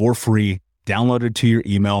for free, downloaded to your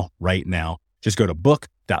email right now. Just go to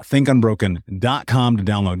book.thinkunbroken.com to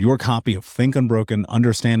download your copy of Think Unbroken,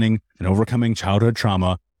 Understanding and Overcoming Childhood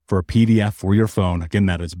Trauma for a PDF for your phone. Again,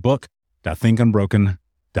 that is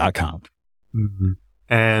book.thinkunbroken.com.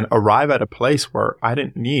 And arrive at a place where I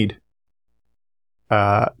didn't need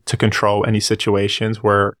to control any situations,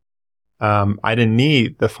 where I didn't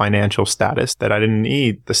need the financial status, that I didn't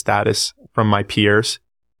need the status from my peers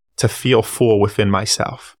to feel full within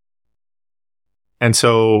myself. And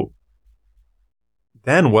so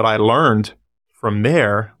then what I learned from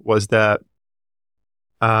there was that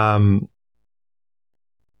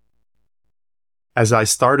as I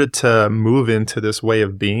started to move into this way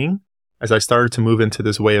of being,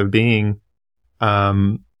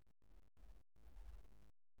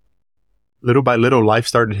 little by little, life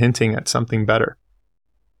started hinting at something better,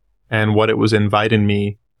 and what it was inviting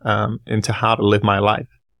me into how to live my life,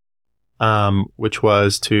 which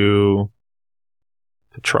was to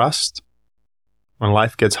trust when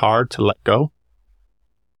life gets hard, to let go,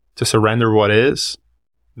 to surrender what is,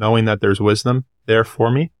 knowing that there's wisdom there for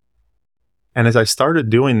me. And as I started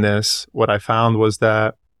doing this, what I found was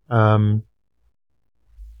that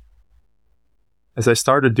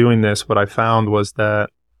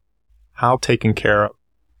how taken care of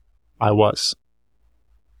I was.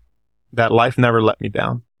 That life never let me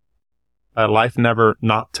down. That life never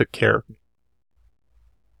not took care of me.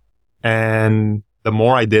 And the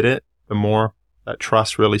more I did it, the more that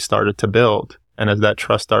trust really started to build. And as that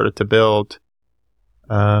trust started to build,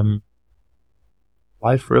 life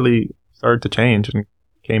really started to change and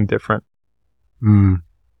became different.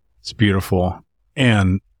 It's beautiful.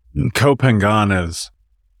 And Koh Phangan is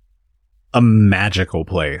a magical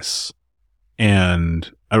place.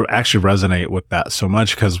 And I actually resonate with that so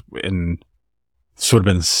much because this would have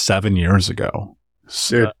been 7 years ago.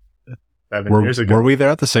 Dude, 7 years ago. Were we there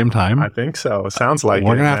at the same time? I think so. It sounds like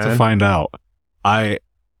We're going to have to find out. I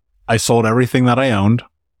sold everything that I owned.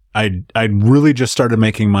 I really just started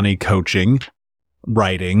making money coaching,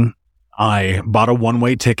 writing. I bought a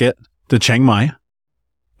one-way ticket to Chiang Mai.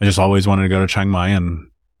 I just always wanted to go to Chiang Mai,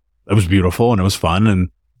 and it was beautiful and it was fun. And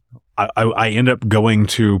I ended up going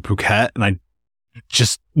to Phuket, and I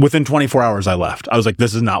just within 24 hours I left. I was like,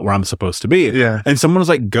 this is not where I'm supposed to be. Yeah. And someone was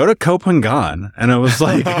like, go to Koh Phangan. And I was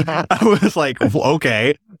like, well,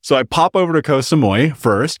 okay. So I pop over to Koh Samui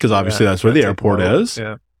first, because obviously that's where the airport is.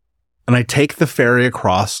 Yeah. And I take the ferry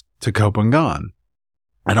across to Koh Phangan.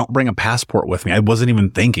 I don't bring a passport with me. I wasn't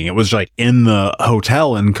even thinking. It was like in the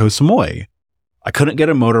hotel in Koh Samui. I couldn't get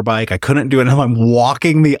a motorbike. I couldn't do it. And I'm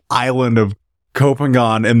walking the island of Koh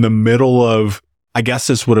Phangan in the middle of, I guess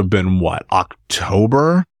this would have been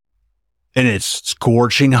October, and it's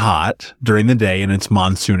scorching hot during the day and it's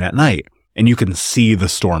monsoon at night, and you can see the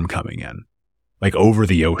storm coming in like over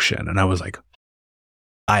the ocean. And I was like,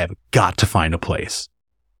 I have got to find a place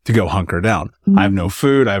to go hunker down. I have no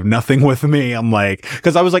food. I have nothing with me. I'm like,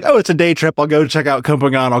 cause I was like, oh, it's a day trip. I'll go check out Koh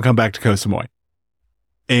Phangan. I'll come back to Koh Samui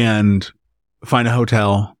and find a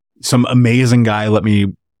hotel. Some amazing guy let me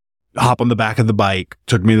hop on the back of the bike,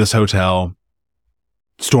 took me to this hotel.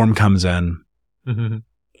 Storm comes in, a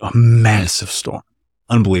massive storm,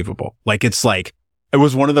 unbelievable. Like it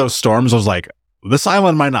was one of those storms. I was like, this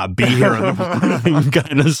island might not be here in the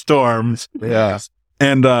kind of storms. Yeah.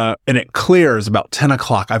 And it clears about 10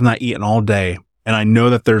 o'clock. I've not eaten all day. And I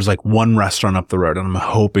know that there's like one restaurant up the road, and I'm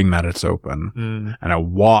hoping that it's open. And I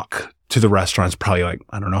walk to the restaurant. It's probably like,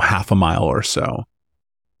 I don't know, half a mile or so.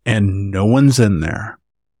 And no one's in there.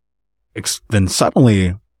 Then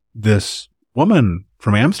suddenly this woman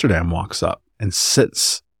from Amsterdam walks up and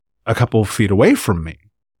sits a couple of feet away from me.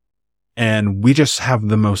 And we just have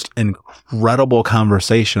the most incredible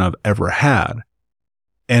conversation I've ever had.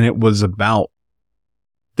 And it was about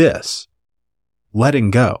this,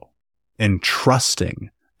 letting go and trusting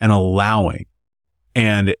and allowing.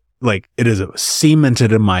 And like, it is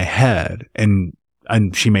cemented in my head. And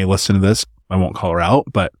she may listen to this. I won't call her out,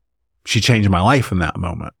 but she changed my life in that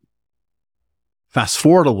moment. Fast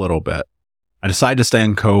forward a little bit. I decided to stay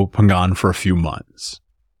in Koh Phangan for a few months.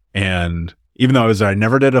 And even though I was there, I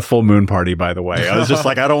never did a full moon party, by the way. I was just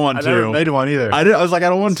like, I don't want to. I never made one either. I was like, I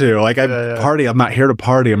don't want to. Like, party. I'm not here to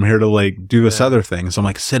party. I'm here to like do this other thing. So I'm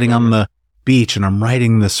like sitting on the beach and I'm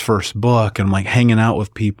writing this first book and I'm like hanging out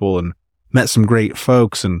with people and met some great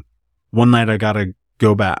folks. And one night I got to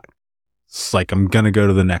go back. It's like, I'm going to go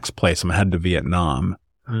to the next place. I'm headed to Vietnam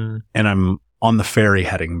and I'm on the ferry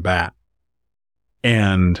heading back.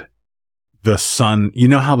 And the sun, you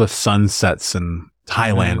know how the sun sets in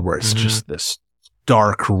Thailand where it's just this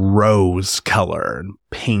dark rose color and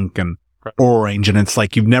pink and orange. And it's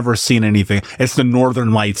like, you've never seen anything. It's the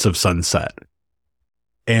northern lights of sunset.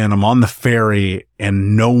 And I'm on the ferry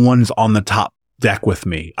and no one's on the top deck with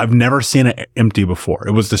me. I've never seen it empty before.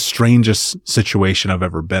 It was the strangest situation I've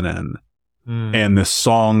ever been in. And this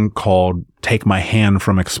song called Take My Hand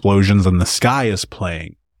from Explosions in the Sky is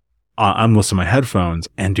playing. I'm listening to my headphones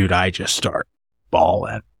and dude, I just start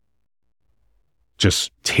bawling.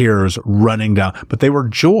 Just tears running down, but they were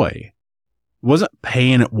joy. It wasn't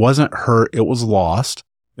pain. It wasn't hurt. It was lost.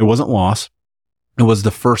 It wasn't lost. It was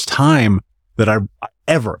the first time that I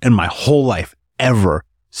ever in my whole life,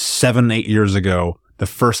 7-8 years ago, the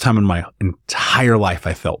first time in my entire life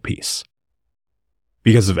I felt peace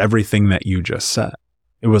because of everything that you just said.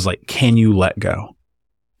 It was like, can you let go?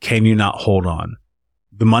 Can you not hold on?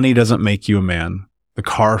 The money doesn't make you a man. The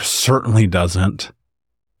car certainly doesn't,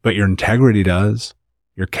 but your integrity does.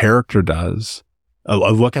 Your character does. I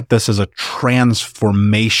look at this as a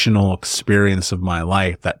transformational experience of my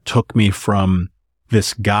life that took me from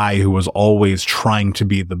this guy who was always trying to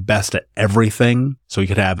be the best at everything so he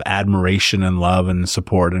could have admiration and love and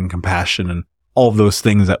support and compassion and all of those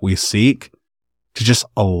things that we seek to just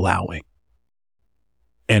allowing.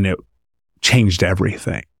 And it changed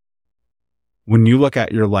everything. When you look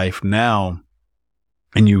at your life now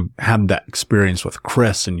and you had that experience with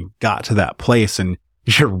Chris and you got to that place and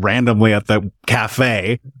you're randomly at the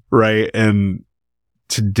cafe, right? And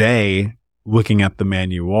today, looking at the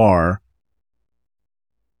man you are,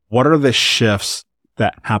 what are the shifts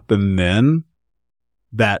that happened then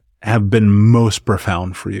that have been most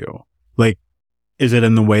profound for you? Like, is it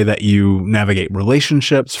in the way that you navigate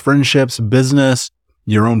relationships, friendships, business,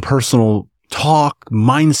 your own personal talk,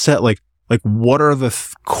 mindset? Like what are the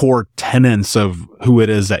core tenets of who it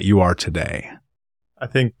is that you are today? I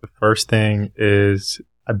think the first thing is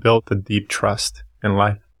I built a deep trust in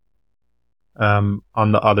life on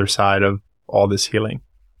the other side of all this healing.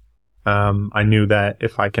 I knew that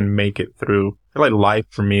if I can make it through, I feel like life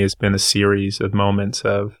for me has been a series of moments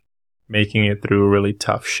of making it through really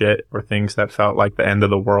tough shit or things that felt like the end of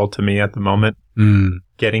the world to me at the moment.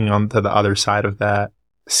 Getting onto the other side of that,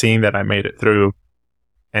 seeing that I made it through.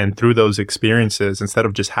 And through those experiences, instead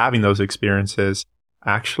of just having those experiences,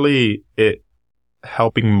 actually it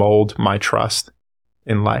helping mold my trust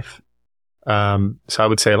in life. So I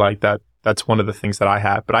would say like that's one of the things that I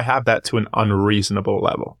have, but I have that to an unreasonable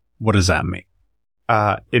level. What does that mean?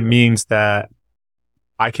 It means that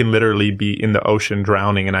I can literally be in the ocean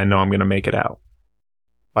drowning and I know I'm going to make it out.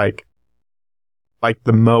 Like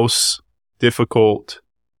the most difficult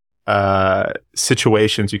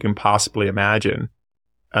situations you can possibly imagine.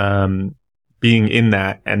 Being in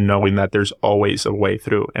that and knowing that there's always a way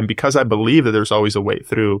through. And because I believe that there's always a way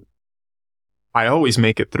through, I always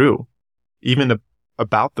make it through, even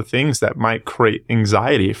about the things that might create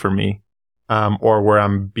anxiety for me, or where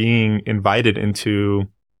I'm being invited into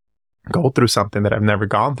go through something that I've never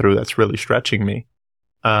gone through that's really stretching me.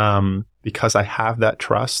 Because I have that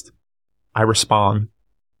trust, I respond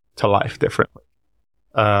to life differently.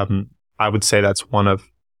 I would say that's one of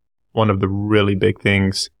the really big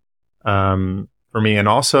things for me. And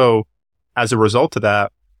also, as a result of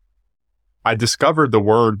that, I discovered the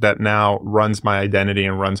word that now runs my identity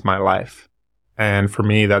and runs my life. And for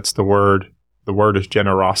me, that's the word. The word is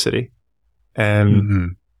generosity.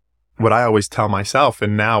 And what I always tell myself,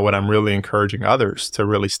 and now what I'm really encouraging others to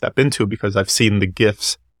really step into, because I've seen the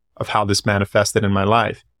gifts of how this manifested in my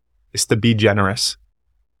life, is to be generous.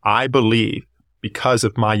 I believe because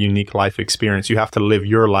of my unique life experience, you have to live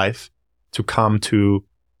your life to come to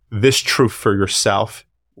this truth for yourself,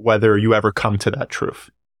 whether you ever come to that truth.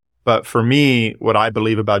 But for me, what I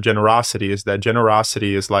believe about generosity is that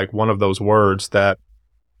generosity is like one of those words that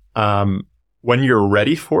When you're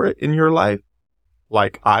ready for it in your life,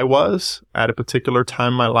 like I was at a particular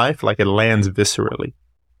time in my life, like it lands viscerally.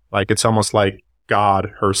 Like it's almost like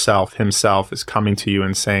God himself is coming to you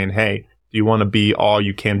and saying, hey, do you want to be all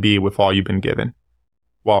you can be with all you've been given?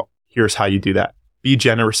 Well, here's how you do that. Be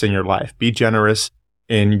generous in your life. Be generous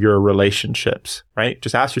in your relationships, right?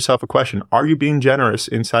 Just ask yourself a question. Are you being generous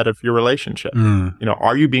inside of your relationship?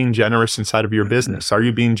 Are you being generous inside of your business? Are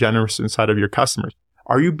you being generous inside of your customers?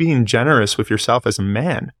 Are you being generous with yourself as a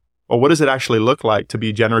man? Well, what does it actually look like to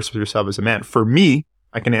be generous with yourself as a man? For me,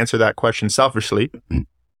 I can answer that question selfishly.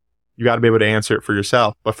 You got to be able to answer it for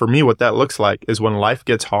yourself. But for me, what that looks like is when life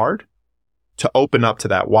gets hard, to open up to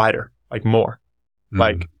that wider, like more.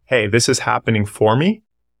 Like, hey, this is happening for me.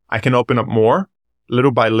 I can open up more,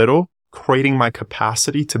 little by little, creating my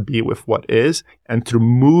capacity to be with what is and to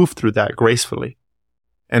move through that gracefully.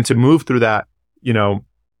 And to move through that,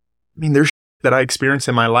 there's that I experience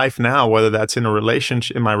in my life now, whether that's in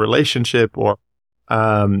my relationship or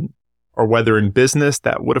whether in business,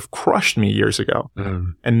 that would have crushed me years ago.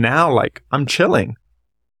 And now, like, I'm chilling,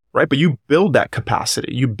 right? But you build that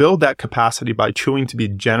capacity. You build that capacity by choosing to be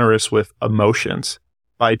generous with emotions,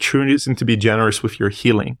 by choosing to be generous with your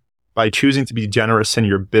healing, by choosing to be generous in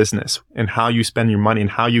your business and how you spend your money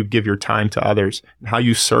and how you give your time to others and how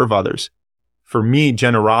you serve others. For me,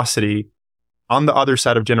 generosity, on the other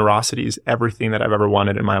side of generosity, is everything that I've ever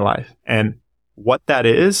wanted in my life. And what that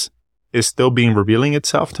is still revealing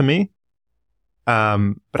itself to me.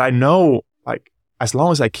 But I know, like, as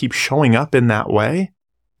long as I keep showing up in that way,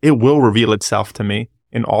 it will reveal itself to me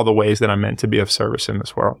in all the ways that I'm meant to be of service in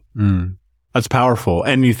this world. That's powerful.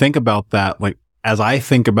 And you think about that, like, as I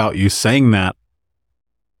think about you saying that,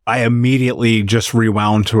 I immediately just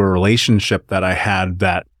rewound to a relationship that I had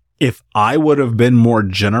that if I would have been more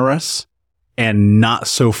generous and not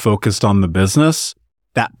so focused on the business,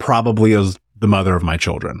 that probably is the mother of my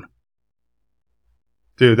children.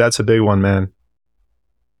 Dude, that's a big one, man.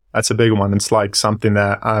 That's a big one. It's like something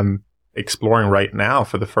that I'm exploring right now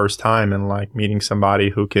for the first time, and like meeting somebody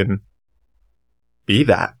who can be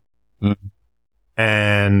that.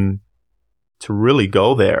 And to really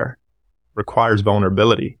go there requires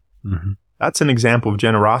vulnerability. That's an example of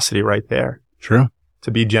generosity right there. True.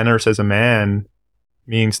 To be generous as a man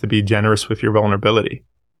means to be generous with your vulnerability.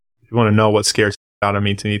 If you want to know what scares out of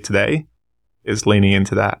me today, is leaning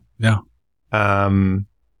into that. Yeah. But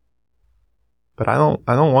I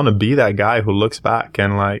don't want to be that guy who looks back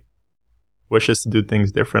and like wishes to do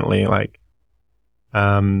things differently. Like,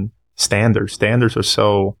 standards are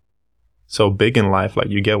so big in life. Like,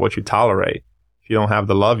 you get what you tolerate. If you don't have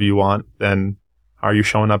the love you want, then how are you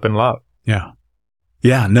showing up in love? Yeah.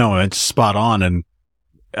 Yeah, no, it's spot on. And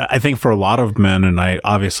I think for a lot of men, and I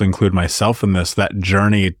obviously include myself in this, that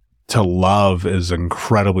journey to love is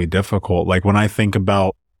incredibly difficult. Like, when I think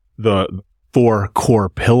about the 4 core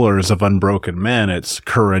pillars of unbroken men, it's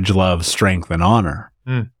courage, love, strength, and honor.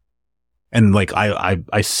 And like,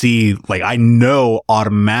 I see, like, I know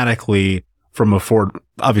automatically from a forward,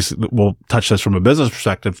 obviously we'll touch this from a business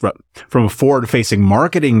perspective, but from a forward facing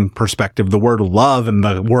marketing perspective, the word love and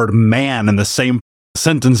the word man in the same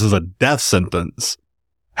sentence is a death sentence.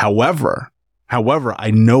 However,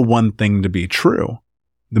 I know one thing to be true.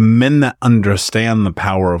 The men that understand the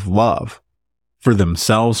power of love for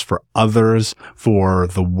themselves, for others, for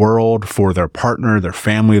the world, for their partner, their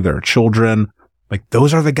family, their children, like,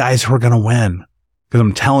 those are the guys who are going to win. Because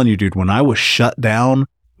I'm telling you, dude, when I was shut down,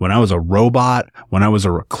 when I was a robot, when I was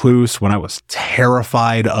a recluse, when I was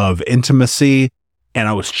terrified of intimacy and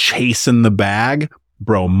I was chasing the bag,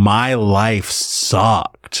 bro, my life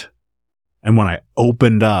sucked. And when I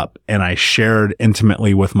opened up and I shared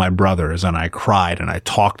intimately with my brothers and I cried and I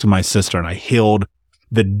talked to my sister and I healed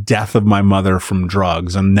the death of my mother from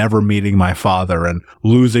drugs and never meeting my father and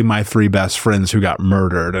losing my 3 best friends who got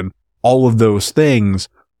murdered and all of those things,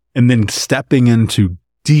 and then stepping into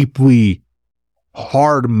deeply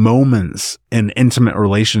hard moments in intimate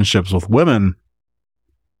relationships with women,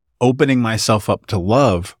 opening myself up to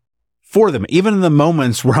love for them, even in the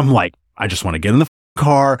moments where I'm like, I just want to get in the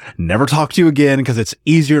car, never talk to you again, because it's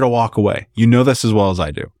easier to walk away. You know this as well as I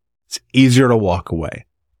do. It's easier to walk away.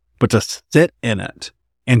 But to sit in it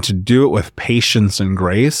and to do it with patience and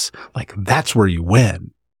grace, like, that's where you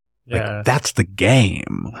win. Yeah. Like, that's the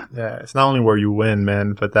game. Yeah. It's not only where you win,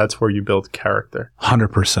 man, but that's where you build character.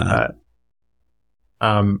 100%.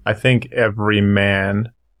 I think every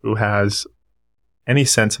man who has any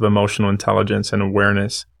sense of emotional intelligence and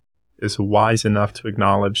awareness is wise enough to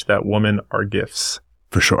acknowledge that women are gifts.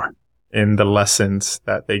 For sure. In the lessons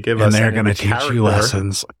that they give us. And they're going to teach you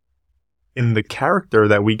lessons. In the character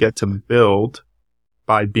that we get to build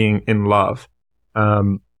by being in love.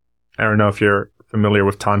 I don't know if you're familiar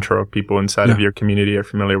with Tantra, or people inside of your community are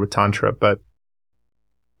familiar with Tantra, but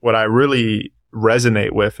what I really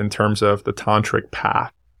resonate with in terms of the tantric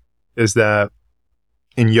path is that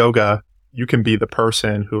in yoga, you can be the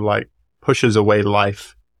person who like pushes away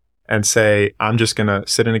life and say, I'm just going to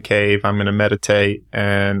sit in a cave, I'm going to meditate,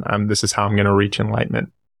 and this is how I'm going to reach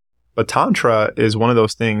enlightenment. But Tantra is one of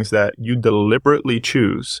those things that you deliberately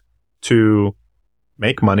choose to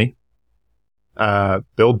make money,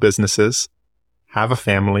 build businesses, have a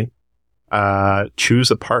family, choose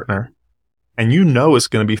a partner, and you know it's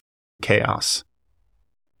going to be chaos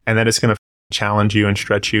and that it's going to challenge you and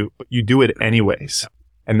stretch you, but you do it anyways.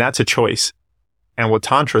 And that's a choice. And what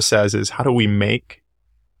Tantra says is, how do we make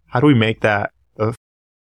that the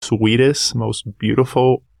sweetest, most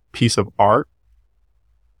beautiful piece of art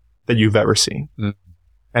that you've ever seen,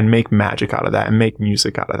 and make magic out of that and make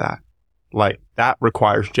music out of that? Like, that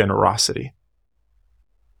requires generosity.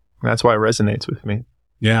 And that's why it resonates with me.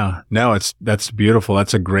 Yeah, no, that's beautiful.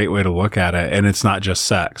 That's a great way to look at it. And it's not just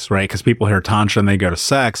sex, right? Because people hear Tantra and they go to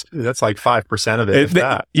sex. Dude, that's like 5% of it, if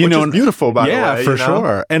that. You Which know, is beautiful, by the way. Yeah, for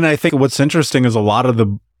sure. And I think what's interesting is a lot of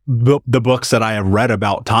the books that I have read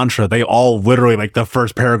about Tantra, they all literally, like, the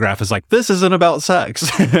first paragraph is like, this isn't about sex.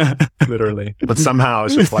 Literally. But somehow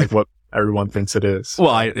it's just like what everyone thinks it is.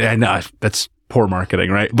 Well, I know that's poor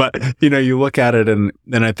marketing, right? But, you know, you look at it and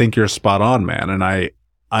I think you're spot on, man. And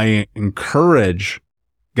I encourage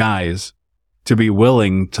guys to be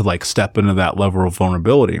willing to like step into that level of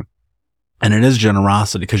vulnerability. And it is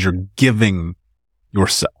generosity because you're giving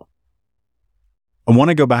yourself. I want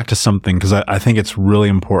to go back to something because I think it's really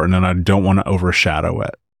important and I don't want to overshadow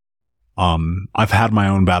it. I've had my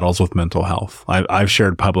own battles with mental health. I've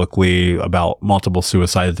shared publicly about multiple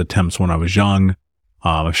suicide attempts when I was young.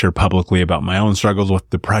 I've shared publicly about my own struggles with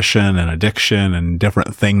depression and addiction and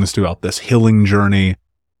different things throughout this healing journey.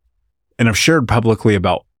 And I've shared publicly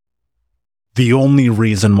about the only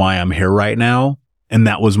reason why I'm here right now, and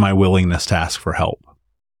that was my willingness to ask for help.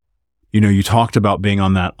 You know, you talked about being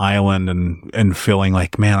on that island and feeling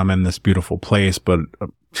like, man, I'm in this beautiful place, but I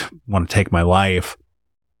want to take my life.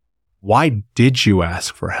 Why did you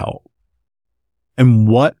ask for help? And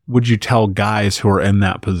what would you tell guys who are in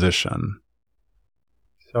that position?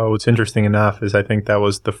 So what's interesting enough is I think that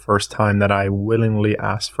was the first time that I willingly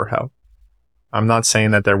asked for help. I'm not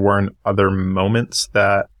saying that there weren't other moments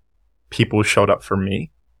that people showed up for me,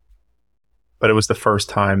 but it was the first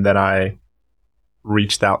time that I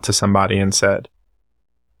reached out to somebody and said,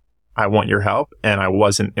 I want your help, and I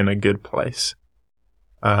wasn't in a good place.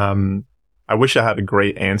 I wish I had a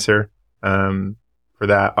great answer for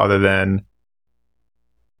that, other than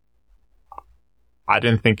I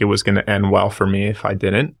didn't think it was going to end well for me if I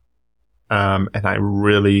didn't. And I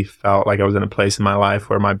really felt like I was in a place in my life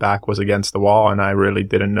where my back was against the wall and I really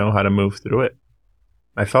didn't know how to move through it.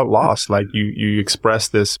 I felt lost. Like you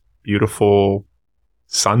expressed this beautiful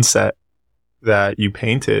sunset that you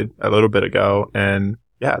painted a little bit ago. And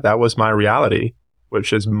yeah, that was my reality,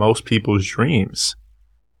 which is most people's dreams.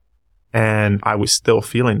 And I was still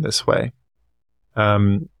feeling this way.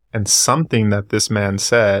 And something that this man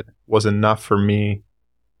said was enough for me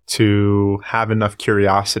to have enough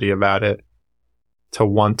curiosity about it to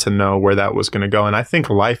want to know where that was going to go. And I think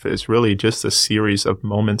life is really just a series of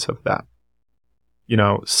moments of that. You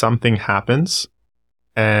know, something happens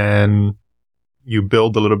and you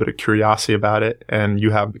build a little bit of curiosity about it and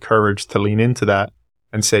you have the courage to lean into that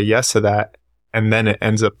and say yes to that. And then it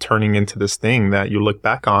ends up turning into this thing that you look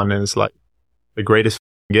back on and it's like the greatest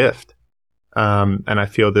gift. And I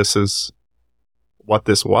feel this is what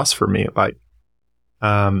this was for me. Like,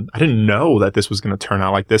 I didn't know that this was going to turn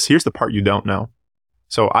out like this. Here's the part you don't know.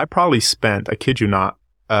 So I probably spent, I kid you not,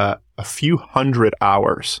 a few hundred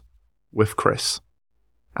hours with Chris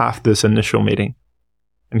after this initial meeting.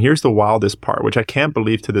 And here's the wildest part, which I can't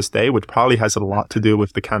believe to this day, which probably has a lot to do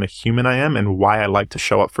with the kind of human I am and why I like to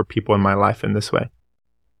show up for people in my life in this way.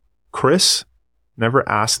 Chris never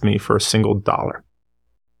asked me for a single dollar.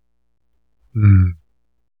 Let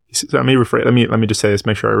me just say this,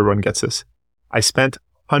 make sure everyone gets this. I spent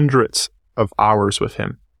hundreds of hours with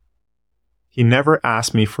him. He never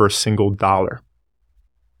asked me for a single dollar.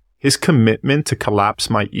 His commitment to collapse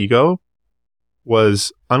my ego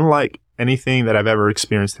was unlike anything that I've ever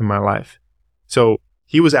experienced in my life. So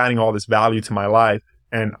he was adding all this value to my life,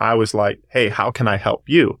 and I was like, hey, how can I help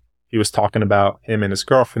you? He was talking about him and his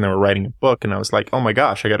girlfriend. They were writing a book, and I was like, oh my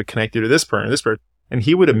gosh, I got to connect you to this person. And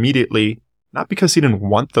he would immediately, not because he didn't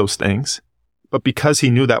want those things, but because he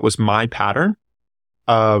knew that was my pattern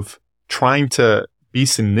of trying to be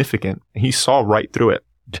significant. He saw right through it.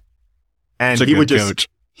 And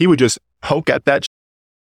he would just poke at that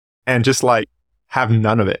and just like have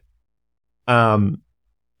none of it. And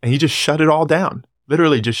he just shut it all down.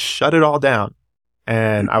 Literally just shut it all down.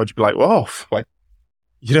 And I would just be like, whoa, like,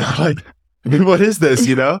 like, what is this,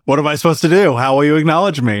 What am I supposed to do? How will you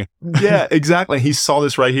acknowledge me? Yeah, exactly. He saw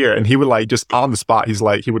this right here, and he would like just on the spot, he's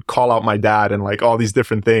like, he would call out my dad and like all these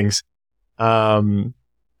different things. And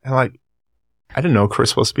like, I didn't know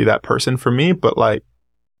Chris was supposed to be that person for me, but like,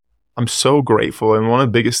 I'm so grateful. And one of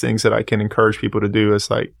the biggest things that I can encourage people to do is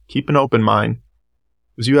like, keep an open mind,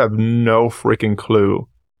 because you have no freaking clue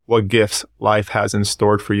what gifts life has in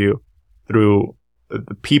store for you through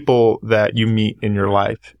the people that you meet in your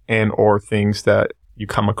life and or things that you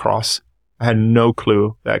come across. I had no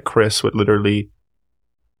clue that Chris would literally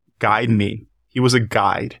guide me. He was a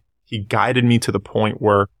guide. He guided me to the point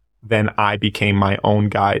where then I became my own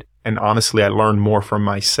guide. And honestly, I learned more from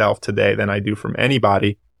myself today than I do from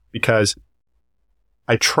anybody, because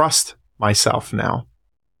I trust myself now.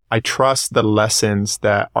 I trust the lessons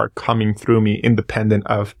that are coming through me independent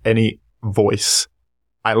of any voice.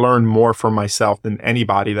 I learn more from myself than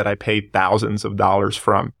anybody that I paid thousands of dollars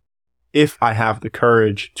from, if I have the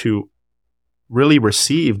courage to really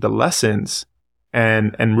receive the lessons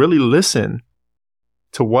and really listen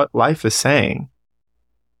to what life is saying.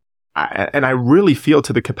 And I really feel,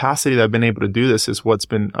 to the capacity that I've been able to do this, is what's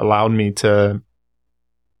been allowed me to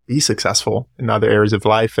be successful in other areas of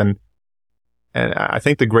life. And I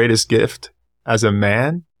think the greatest gift as a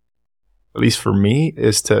man, at least for me,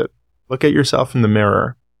 is to look at yourself in the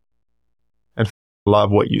mirror and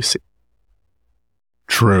love what you see.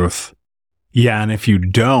 Truth. Yeah, and if you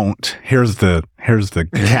don't, here's the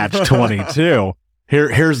catch 22.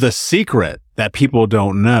 Here's the secret that people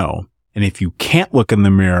don't know. And if you can't look in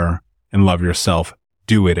the mirror and love yourself,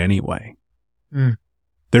 do it anyway.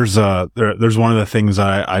 There's one of the things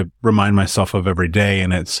I remind myself of every day,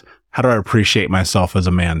 and it's, how do I appreciate myself as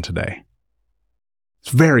a man today? It's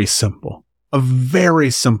very simple. A very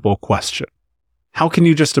simple question. How can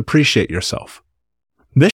you just appreciate yourself?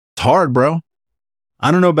 This is hard, bro.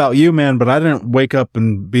 I don't know about you, man, but I didn't wake up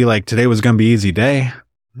and be like, today was going to be an easy day.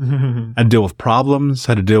 I had to deal with problems,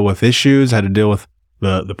 had to deal with issues, had to deal with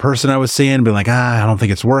the person I was seeing, being like, I don't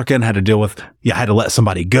think it's working. Had to deal with, I had to let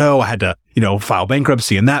somebody go. I had to, file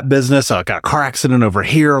bankruptcy in that business. I got a car accident over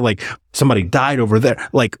here. Like, somebody died over there.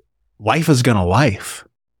 Like, life is gonna life.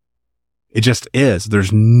 It just is.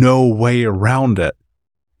 There's no way around it.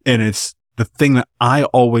 And it's the thing that I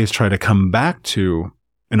always try to come back to,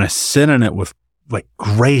 and I sit in it with like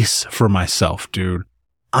grace for myself, dude.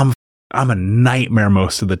 I'm a nightmare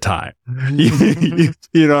most of the time. You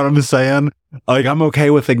know what I'm saying? Like, I'm okay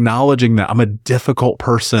with acknowledging that I'm a difficult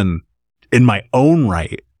person in my own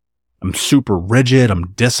right. I'm super rigid. I'm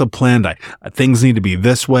disciplined. Things need to be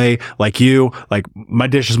this way. Like you, like my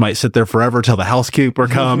dishes might sit there forever till the housekeeper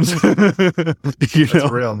comes.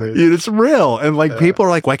 It's real, dude. It's real. And like, people are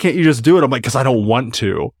like, why can't you just do it? I'm like, because I don't want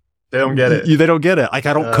to. They don't get it. They don't get it. Like,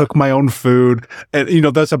 I don't cook my own food. And,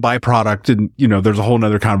 that's a byproduct. And, there's a whole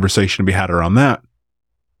nother conversation to be had around that.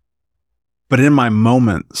 But in my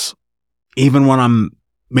moments, even when I'm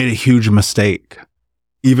made a huge mistake,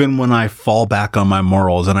 even when I fall back on my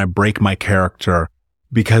morals and I break my character,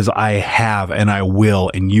 because I have and I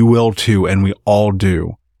will, and you will too, and we all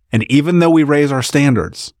do. And even though we raise our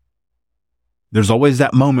standards, there's always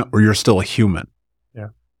that moment where you're still a human. Yeah.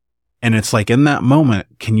 And it's like, in that moment,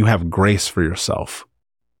 can you have grace for yourself?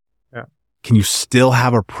 Yeah. Can you still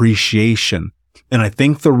have appreciation? And I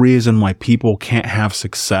think the reason why people can't have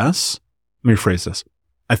success, let me rephrase this.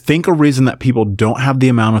 I think a reason that people don't have the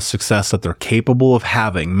amount of success that they're capable of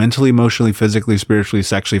having mentally, emotionally, physically, spiritually,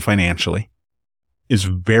 sexually, financially is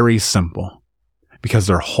very simple, because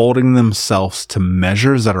they're holding themselves to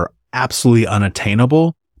measures that are absolutely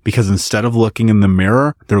unattainable, because instead of looking in the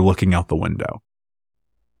mirror, they're looking out the window.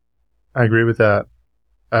 I agree with that.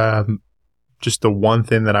 Just the one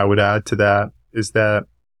thing that I would add to that is that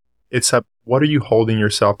what are you holding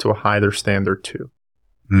yourself to a higher standard to?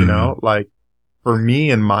 Like, for me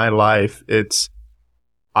in my life,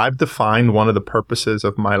 I've defined one of the purposes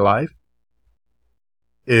of my life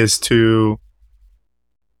is to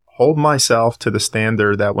hold myself to the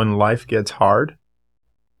standard that when life gets hard,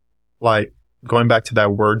 like going back to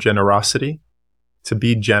that word generosity, to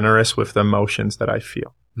be generous with the emotions that I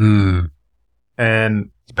feel. And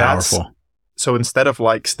that's powerful. So instead of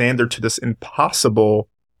like standard to this impossible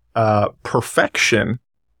perfection,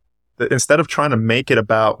 instead of trying to make it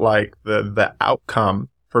about like the outcome,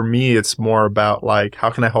 for me, it's more about like, how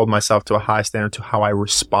can I hold myself to a high standard to how I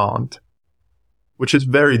respond, which is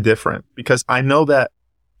very different, because I know that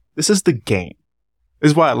this is the game.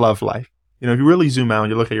 This is why I love life. You know, if you really zoom out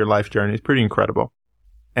and you look at your life journey, it's pretty incredible.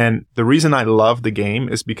 And the reason I love the game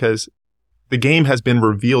is because the game has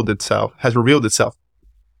revealed itself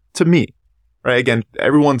to me, right? Again,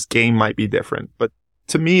 everyone's game might be different, but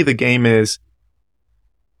to me, the game is,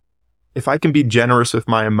 if I can be generous with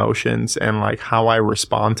my emotions and like how I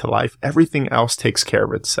respond to life, everything else takes care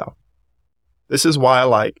of itself. This is why I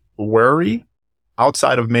like worry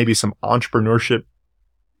outside of maybe some entrepreneurship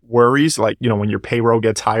worries, like, you know, when your payroll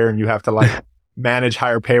gets higher and you have to like manage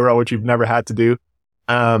higher payroll, which you've never had to do.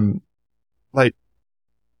 Like,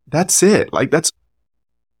 that's it. Like, this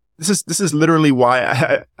is literally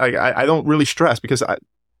why I don't really stress, because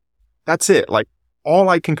that's it. Like, all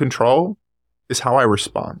I can control is how I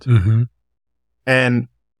respond. Mm-hmm. And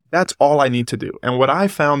that's all I need to do. And what I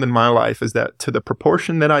found in my life is that to the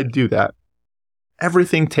proportion that I do that,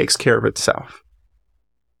 everything takes care of itself.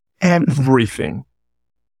 Everything.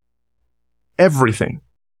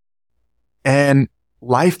 And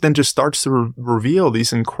life then just starts to reveal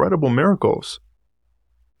these incredible miracles.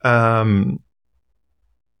 And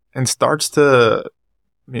starts to,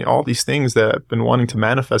 I mean, all these things that I've been wanting to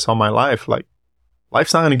manifest all my life, like,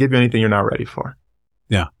 life's not going to give you anything you're not ready for.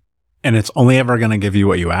 Yeah. And it's only ever going to give you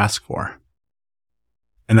what you ask for.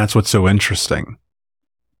 And that's what's so interesting.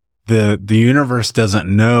 The universe doesn't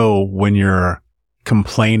know when you're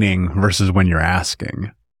complaining versus when you're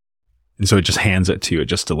asking. And so it just hands it to you. It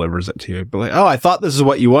just delivers it to you. But like, oh, I thought this is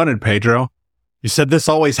what you wanted, Pedro. You said this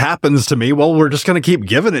always happens to me. Well, we're just going to keep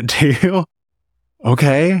giving it to you.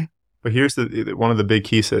 Okay. But here's one of the big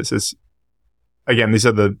keys is, again, these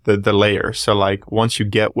are the layers. So like, once you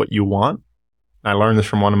get what you want, I learned this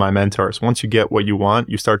from one of my mentors. Once you get what you want,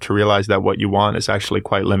 you start to realize that what you want is actually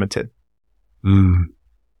quite limited.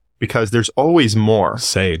 Because there's always more.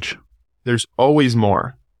 Sage. There's always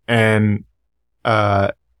more. And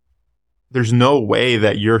there's no way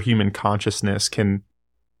that your human consciousness can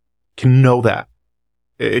know that.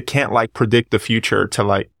 It can't like predict the future to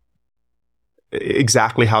like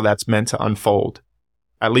exactly how that's meant to unfold.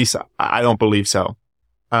 At least I don't believe so.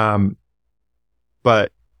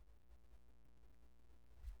 But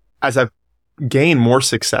as I've gained more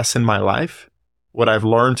success in my life, what I've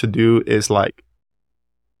learned to do is like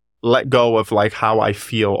let go of like how I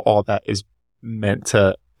feel all that is meant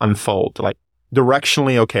to unfold. Like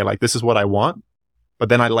directionally, okay, like this is what I want, but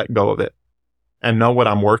then I let go of it and know what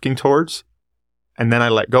I'm working towards. And then I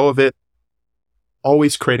let go of it,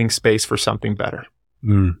 always creating space for something better.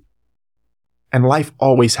 And life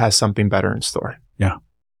always has something better in store. Yeah.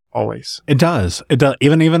 Always. It does. It does.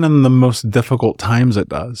 Even in the most difficult times, it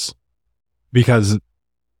does. Because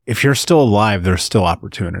if you're still alive, there's still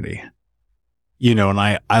opportunity. You know, and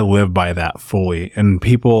I live by that fully. And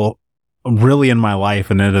people really in my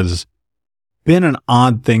life, and it has been an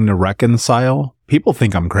odd thing to reconcile. People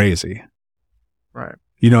think I'm crazy. Right.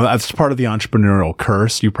 You know, that's part of the entrepreneurial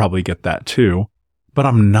curse. You probably get that too, but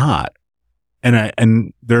I'm not.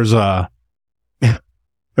 And there's a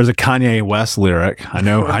Kanye West lyric. I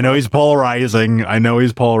know he's polarizing.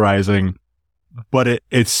 But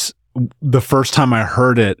it's the first time I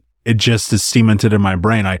heard it, it just is cemented in my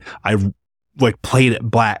brain. I like played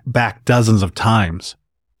it back dozens of times.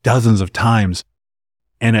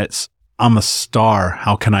 And it's, I'm a star.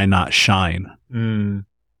 How can I not shine?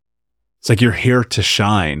 It's like, you're here to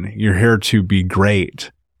shine. You're here to be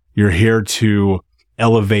great. You're here to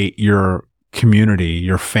elevate your community,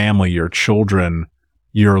 your family, your children,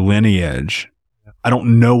 your lineage. I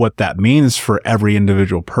don't know what that means for every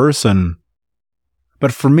individual person.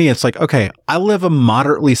 But for me, it's like, okay, I live a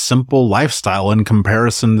moderately simple lifestyle in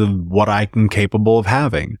comparison to what I'm capable of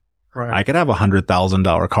having. Right. I could have a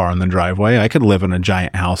 $100,000 car in the driveway. I could live in a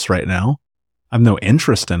giant house right now. I have no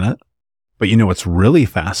interest in it. But you know what's really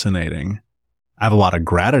fascinating? I have a lot of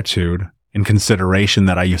gratitude and consideration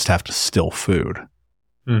that I used to have to steal food.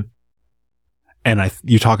 And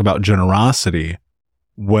you talk about generosity.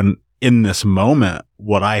 When in this moment,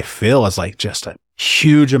 what I feel is like just a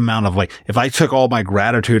huge amount of like, if I took all my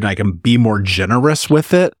gratitude and I can be more generous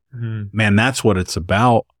with it, man, that's what it's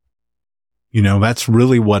about. You know, that's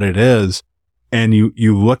really what it is. And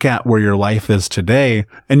you look at where your life is today,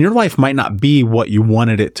 and your life might not be what you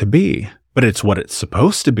wanted it to be, but it's what it's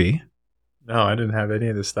supposed to be. No, I didn't have any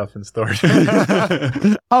of this stuff in storage.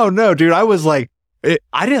 Oh no, dude. I was like,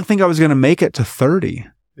 I didn't think I was going to make it to 30.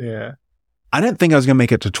 Yeah. I didn't think I was going to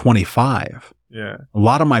make it to 25. Yeah. A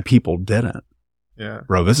lot of my people didn't. Yeah.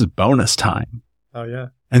 Bro, this is bonus time. Oh yeah.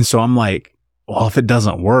 And so I'm like, well, if it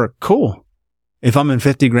doesn't work, cool. If I'm in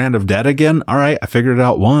 50 grand of debt again, all right, I figured it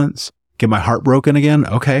out once. Get my heart broken again.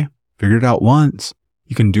 Okay. Figured it out once.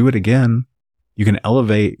 You can do it again. You can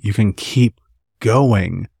elevate. You can keep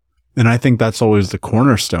going. And I think that's always the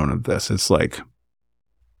cornerstone of this. It's like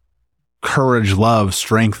courage, love,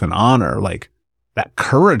 strength, and honor. Like that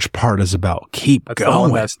courage part is about keep That's going. the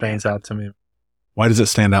one that stands out to me. Why does it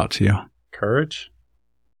stand out to you? Courage?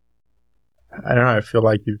 I don't know. I feel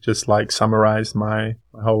like you've just like summarized my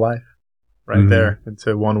whole life right there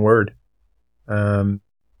into one word.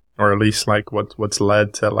 Or at least like what's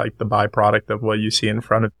led to like the byproduct of what you see in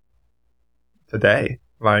front of today.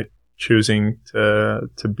 Like choosing to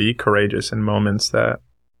be courageous in moments that,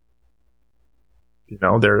 you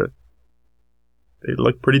know, they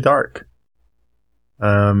look pretty dark.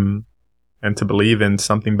 And to believe in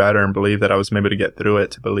something better and believe that I was able to get through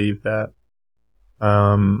it, to believe that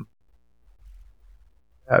I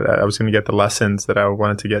was going to get the lessons that I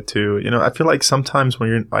wanted to get to. You know, I feel like sometimes when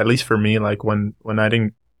you're, at least for me, like when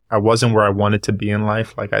I wasn't where I wanted to be in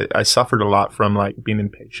life, like I suffered a lot from like being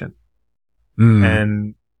impatient.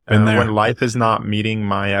 And when life is not meeting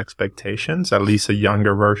my expectations, at least a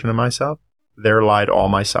younger version of myself, there lied all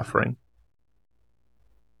my suffering.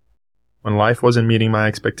 When life wasn't meeting my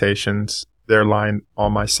expectations, there lied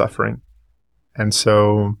all my suffering. And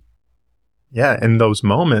so, yeah, in those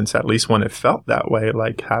moments, at least when it felt that way,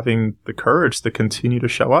 like having the courage to continue to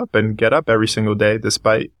show up and get up every single day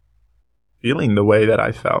despite feeling the way that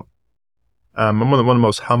I felt. One of the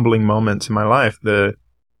most humbling moments in my life, I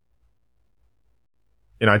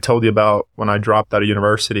told you about when I dropped out of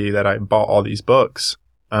university that I bought all these books.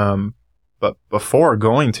 But before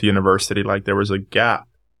going to university, like there was a gap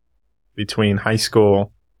between high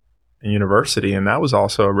school and university. And that was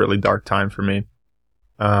also a really dark time for me.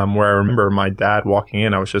 Where I remember my dad walking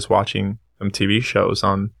in, I was just watching some TV shows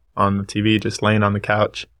on the TV, just laying on the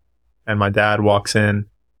couch. And my dad walks in,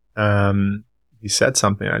 he said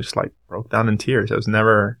something. I just like broke down in tears. I was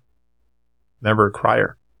never a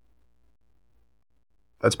crier.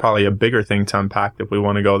 That's probably a bigger thing to unpack if we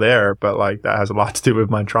want to go there, but like that has a lot to do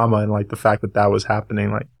with my trauma and like the fact that was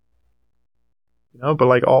happening, like, you know, but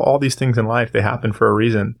like all these things in life, they happen for a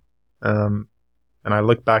reason. And I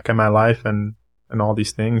look back at my life and all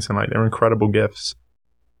these things and like they're incredible gifts.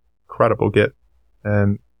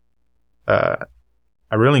 And I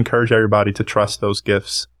really encourage everybody to trust those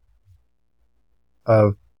gifts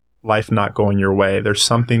of life not going your way. There's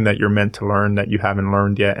something that you're meant to learn that you haven't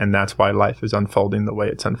learned yet, and that's why life is unfolding the way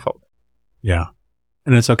it's unfolding. Yeah.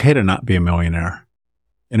 And it's okay to not be a millionaire.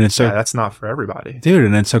 And it's that's not for everybody. Dude,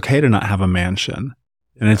 and it's okay to not have a mansion.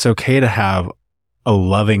 And it's okay to have a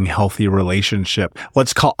loving, healthy relationship.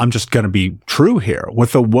 I'm just going to be true here,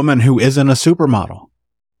 with a woman who isn't a supermodel.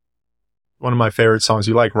 One of my favorite songs,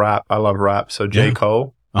 you like rap. I love rap. So J.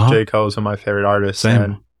 Cole. J. Cole is one of my favorite artists. Same.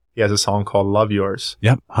 And he has a song called Love Yours.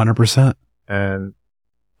 Yep, 100%. And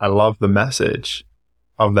I love the message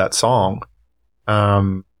of that song.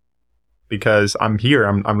 Because I'm here,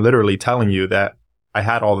 I'm literally telling you that I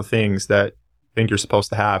had all the things that you think you're supposed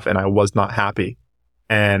to have, and I was not happy.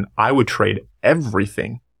 And I would trade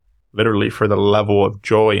everything, literally, for the level of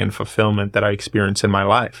joy and fulfillment that I experienced in my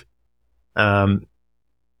life. I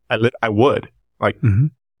would. Like,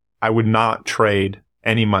 I would not trade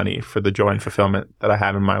any money for the joy and fulfillment that I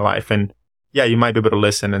have in my life. And yeah, you might be able to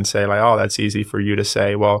listen and say like, oh, that's easy for you to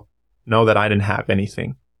say. Well, know that I didn't have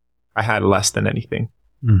anything. I had less than anything.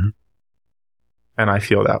 And I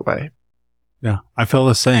feel that way. Yeah, I feel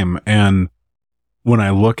the same. And when I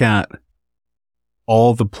look at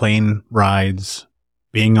all the plane rides,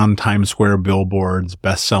 being on Times Square billboards,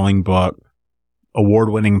 best-selling book,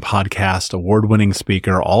 award-winning podcast, award-winning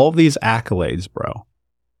speaker, all of these accolades, bro.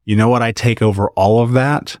 You know what I take over all of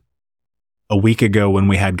that? A week ago when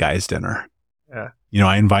we had guys' dinner. Yeah. You know,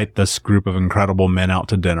 I invite this group of incredible men out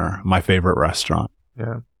to dinner, my favorite restaurant.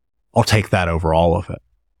 Yeah. I'll take that over all of it.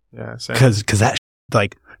 Yeah. Same. Cause that,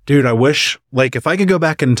 like, dude, I wish, like, if I could go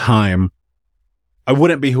back in time, I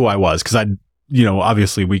wouldn't be who I was. Cause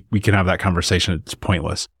obviously we can have that conversation. It's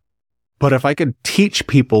pointless. But if I could teach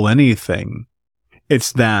people anything,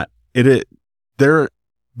 it's that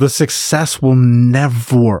the success will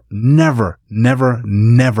never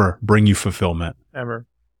bring you fulfillment.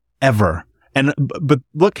 Ever. And, but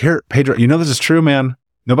look here, Pedro, you know, this is true, man.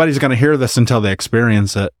 Nobody's going to hear this until they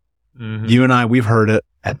experience it. You and I, we've heard it.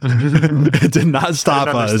 It did not stop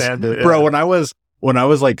us. Bro, when I was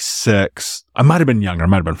like 6, I might've been younger. I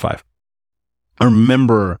might've been 5. I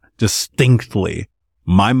remember distinctly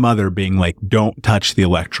my mother being like, don't touch the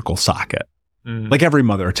electrical socket. Like every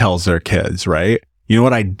mother tells their kids, right? You know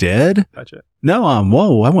what I did? Touch it. No,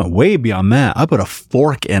 I went way beyond that. I put a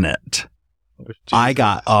fork in it. I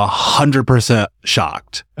got 100%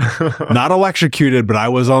 shocked. Not electrocuted, but I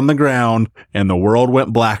was on the ground and the world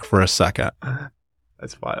went black for a second.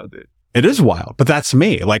 That's wild, dude. It is wild, but that's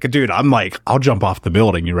me. Like, dude, I'm like, I'll jump off the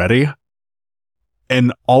building. You ready?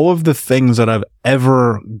 And all of the things that I've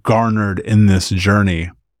ever garnered in this journey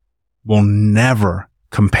will never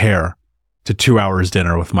compare to 2 hours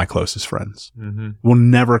dinner with my closest friends. Will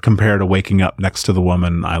never compare to waking up next to the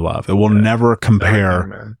woman I love. It will never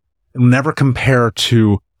compare. It will never compare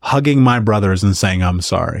to hugging my brothers and saying, I'm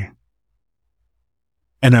sorry.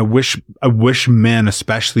 And I wish men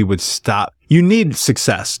especially would stop. You need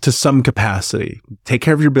success to some capacity. Take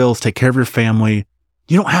care of your bills, take care of your family.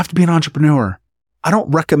 You don't have to be an entrepreneur. I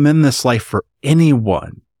don't recommend this life for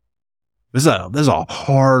anyone. This is a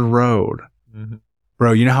hard road.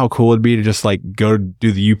 Bro, you know how cool it'd be to just like go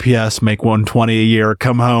do the UPS, make $120 a year,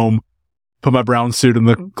 come home, put my brown suit in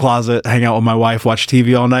the closet, hang out with my wife, watch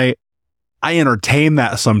TV all night. I entertain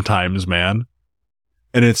that sometimes, man.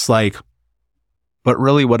 And it's like, but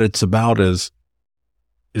really what it's about is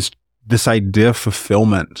this idea of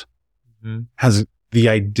fulfillment. Has the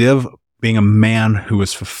idea of being a man who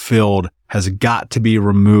is fulfilled has got to be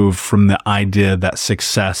removed from the idea that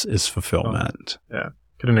success is fulfillment. Yeah.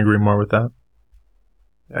 Couldn't agree more with that.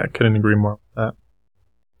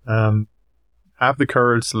 Have the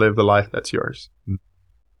courage to live the life that's yours.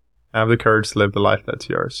 Have the courage to live the life that's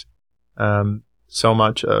yours. So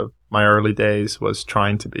much of my early days was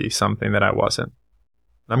trying to be something that I wasn't.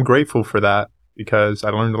 I'm grateful for that because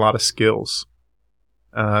I learned a lot of skills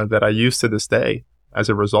that I use to this day as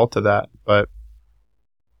a result of that. But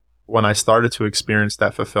when I started to experience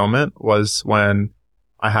that fulfillment was when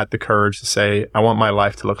I had the courage to say, I want my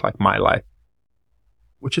life to look like my life,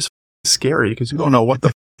 which is scary because you don't know what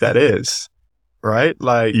the that is, right?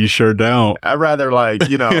 Like, you sure don't. I'd rather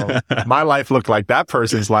my life look like that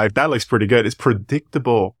person's life. That looks pretty good. It's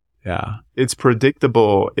predictable. Yeah. It's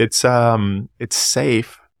predictable. It's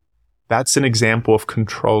safe. That's an example of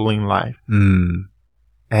controlling life.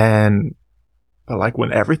 But like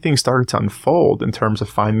when everything started to unfold in terms of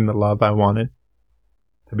finding the love I wanted,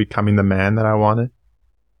 to becoming the man that I wanted,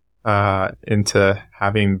 into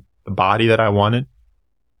having the body that I wanted,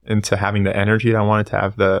 into having the energy that I wanted, to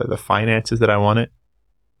have the finances that I wanted,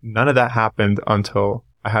 none of that happened until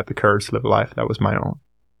I had the courage to live a life that was my own.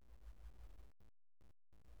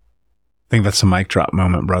 I think that's a mic drop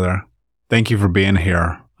moment, brother. Thank you for being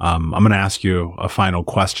here. I'm going to ask you a final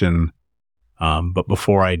question. But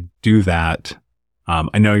before I do that,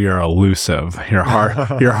 I know you're elusive. You're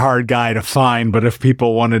a hard guy to find, but if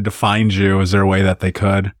people wanted to find you, is there a way that they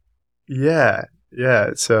could? Yeah.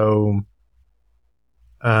 So,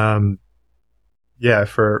 for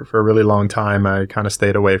a really long time, I kind of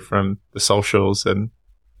stayed away from the socials and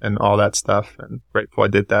all that stuff, and grateful I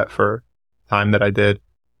did that for the time that I did.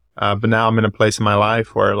 But now I'm in a place in my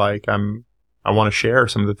life where like I want to share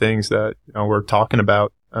some of the things that we're talking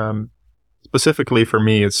about. Specifically for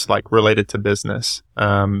me, it's like related to business.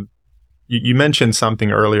 You mentioned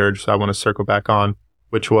something earlier, just I want to circle back on,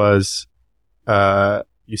 which was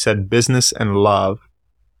you said business and love,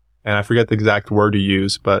 and I forget the exact word you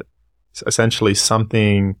used, but it's essentially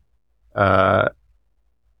something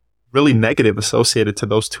really negative associated to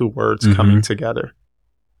those two words coming together.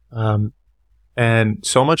 And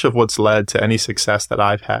so much of what's led to any success that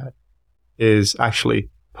I've had is actually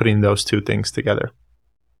putting those two things together.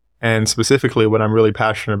 And specifically what I'm really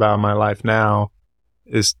passionate about in my life now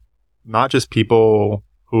is not just people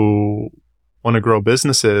who want to grow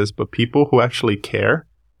businesses, but people who actually care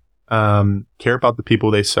about the people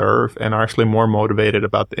they serve and are actually more motivated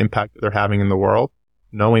about the impact that they're having in the world,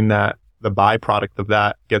 knowing that the byproduct of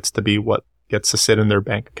that gets to be what gets to sit in their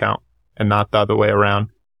bank account and not the other way around.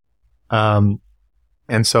 And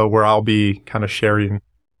so where I'll be kind of sharing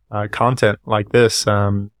content like this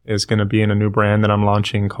is going to be in a new brand that I'm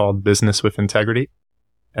launching called Business with Integrity.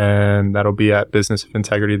 And that'll be at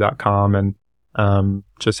businesswithintegrity.com, and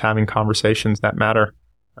just having conversations that matter.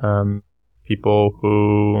 People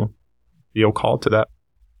who feel called to that.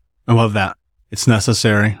 I love that. It's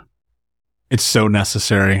necessary. It's so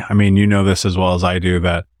necessary. I mean, you know this as well as I do,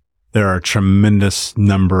 that there are a tremendous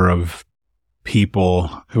number of people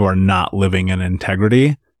who are not living in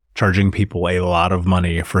integrity, charging people a lot of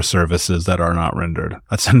money for services that are not rendered.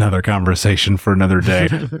 That's another conversation for another day.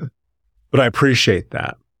 But I appreciate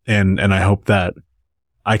that. And I hope that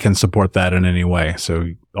I can support that in any way. So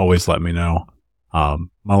always let me know. My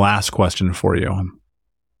last question for you.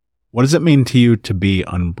 What does it mean to you to be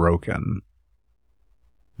unbroken?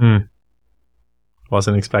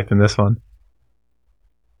 Wasn't expecting this one.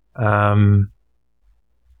 I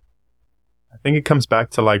think it comes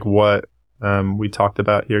back to like what we talked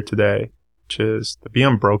about here today, which is to be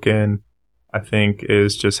unbroken, I think,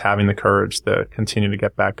 is just having the courage to continue to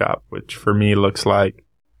get back up, which for me looks like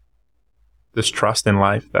this trust in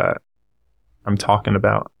life that I'm talking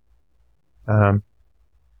about.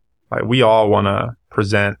 Like we all want to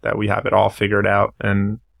present that we have it all figured out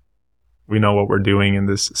and we know what we're doing in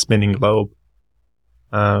this spinning globe.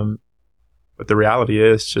 But the reality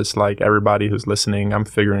is, just like everybody who's listening, I'm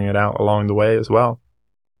figuring it out along the way as well.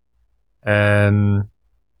 And,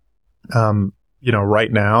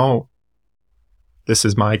 right now, this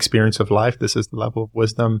is my experience of life. This is the level of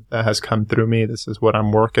wisdom that has come through me. This is what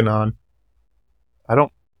I'm working on. I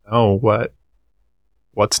don't know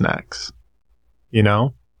what's next,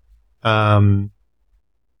 and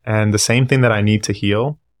the same thing that I need to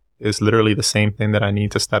heal is literally the same thing that I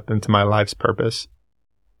need to step into my life's purpose,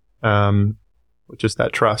 which is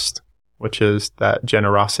that trust, which is that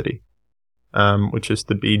generosity, which is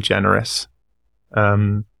to be generous.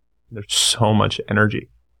 There's so much energy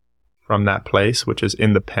from that place, which is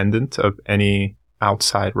independent of any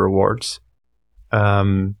outside rewards.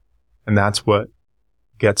 And that's what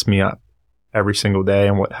gets me up every single day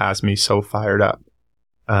and what has me so fired up.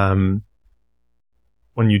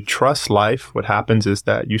 When you trust life, what happens is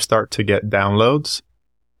that you start to get downloads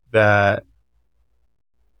that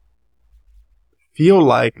feel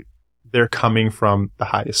like they're coming from the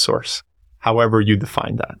highest source, however you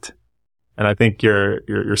define that. And I think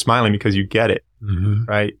you're smiling because you get it,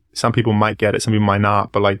 right? Some people might get it, some people might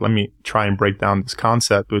not, but let me try and break down this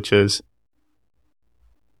concept, which is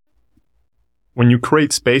when you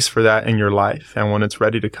create space for that in your life and when it's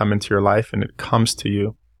ready to come into your life and it comes to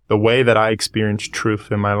you, the way that I experience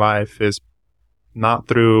truth in my life is not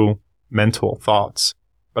through mental thoughts,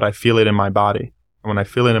 but I feel it in my body. And when I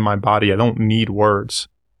feel it in my body, I don't need words.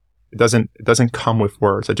 It doesn't come with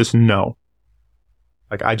words. I just know.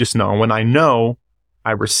 I just know. And when I know,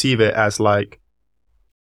 I receive it as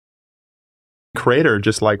Creator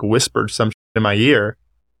just whispered some shit in my ear.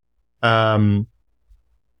 And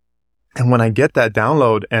when I get that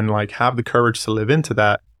download and have the courage to live into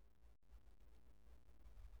that,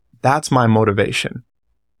 that's my motivation,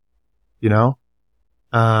 and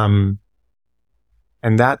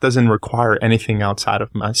that doesn't require anything outside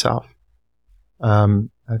of myself. I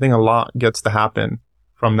think a lot gets to happen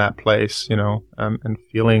from that place, and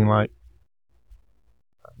feeling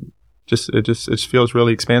it just feels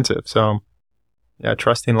really expansive. So yeah,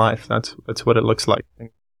 trusting life. That's what it looks like. I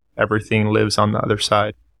think everything lives on the other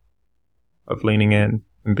side of leaning in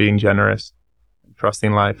and being generous and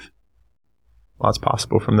trusting life. Lots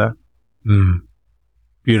possible from there.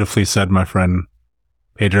 Beautifully said, my friend.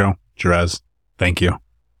 Pedro, Jerez, thank you.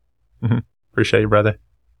 Appreciate you, brother.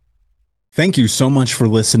 Thank you so much for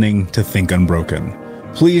listening to Think Unbroken.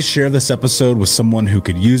 Please share this episode with someone who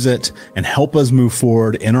could use it and help us move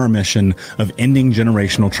forward in our mission of ending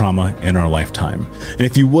generational trauma in our lifetime. And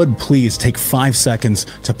if you would, please take 5 seconds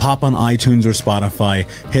to pop on iTunes or Spotify,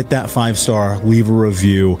 hit that 5-star, leave a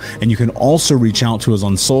review, and you can also reach out to us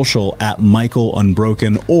on social at Michael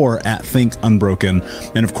Unbroken or at Think Unbroken.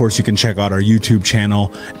 And of course, you can check out our YouTube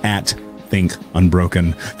channel at Think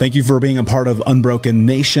Unbroken. Thank you for being a part of Unbroken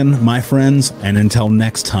Nation, my friends, and until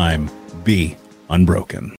next time, be unbroken.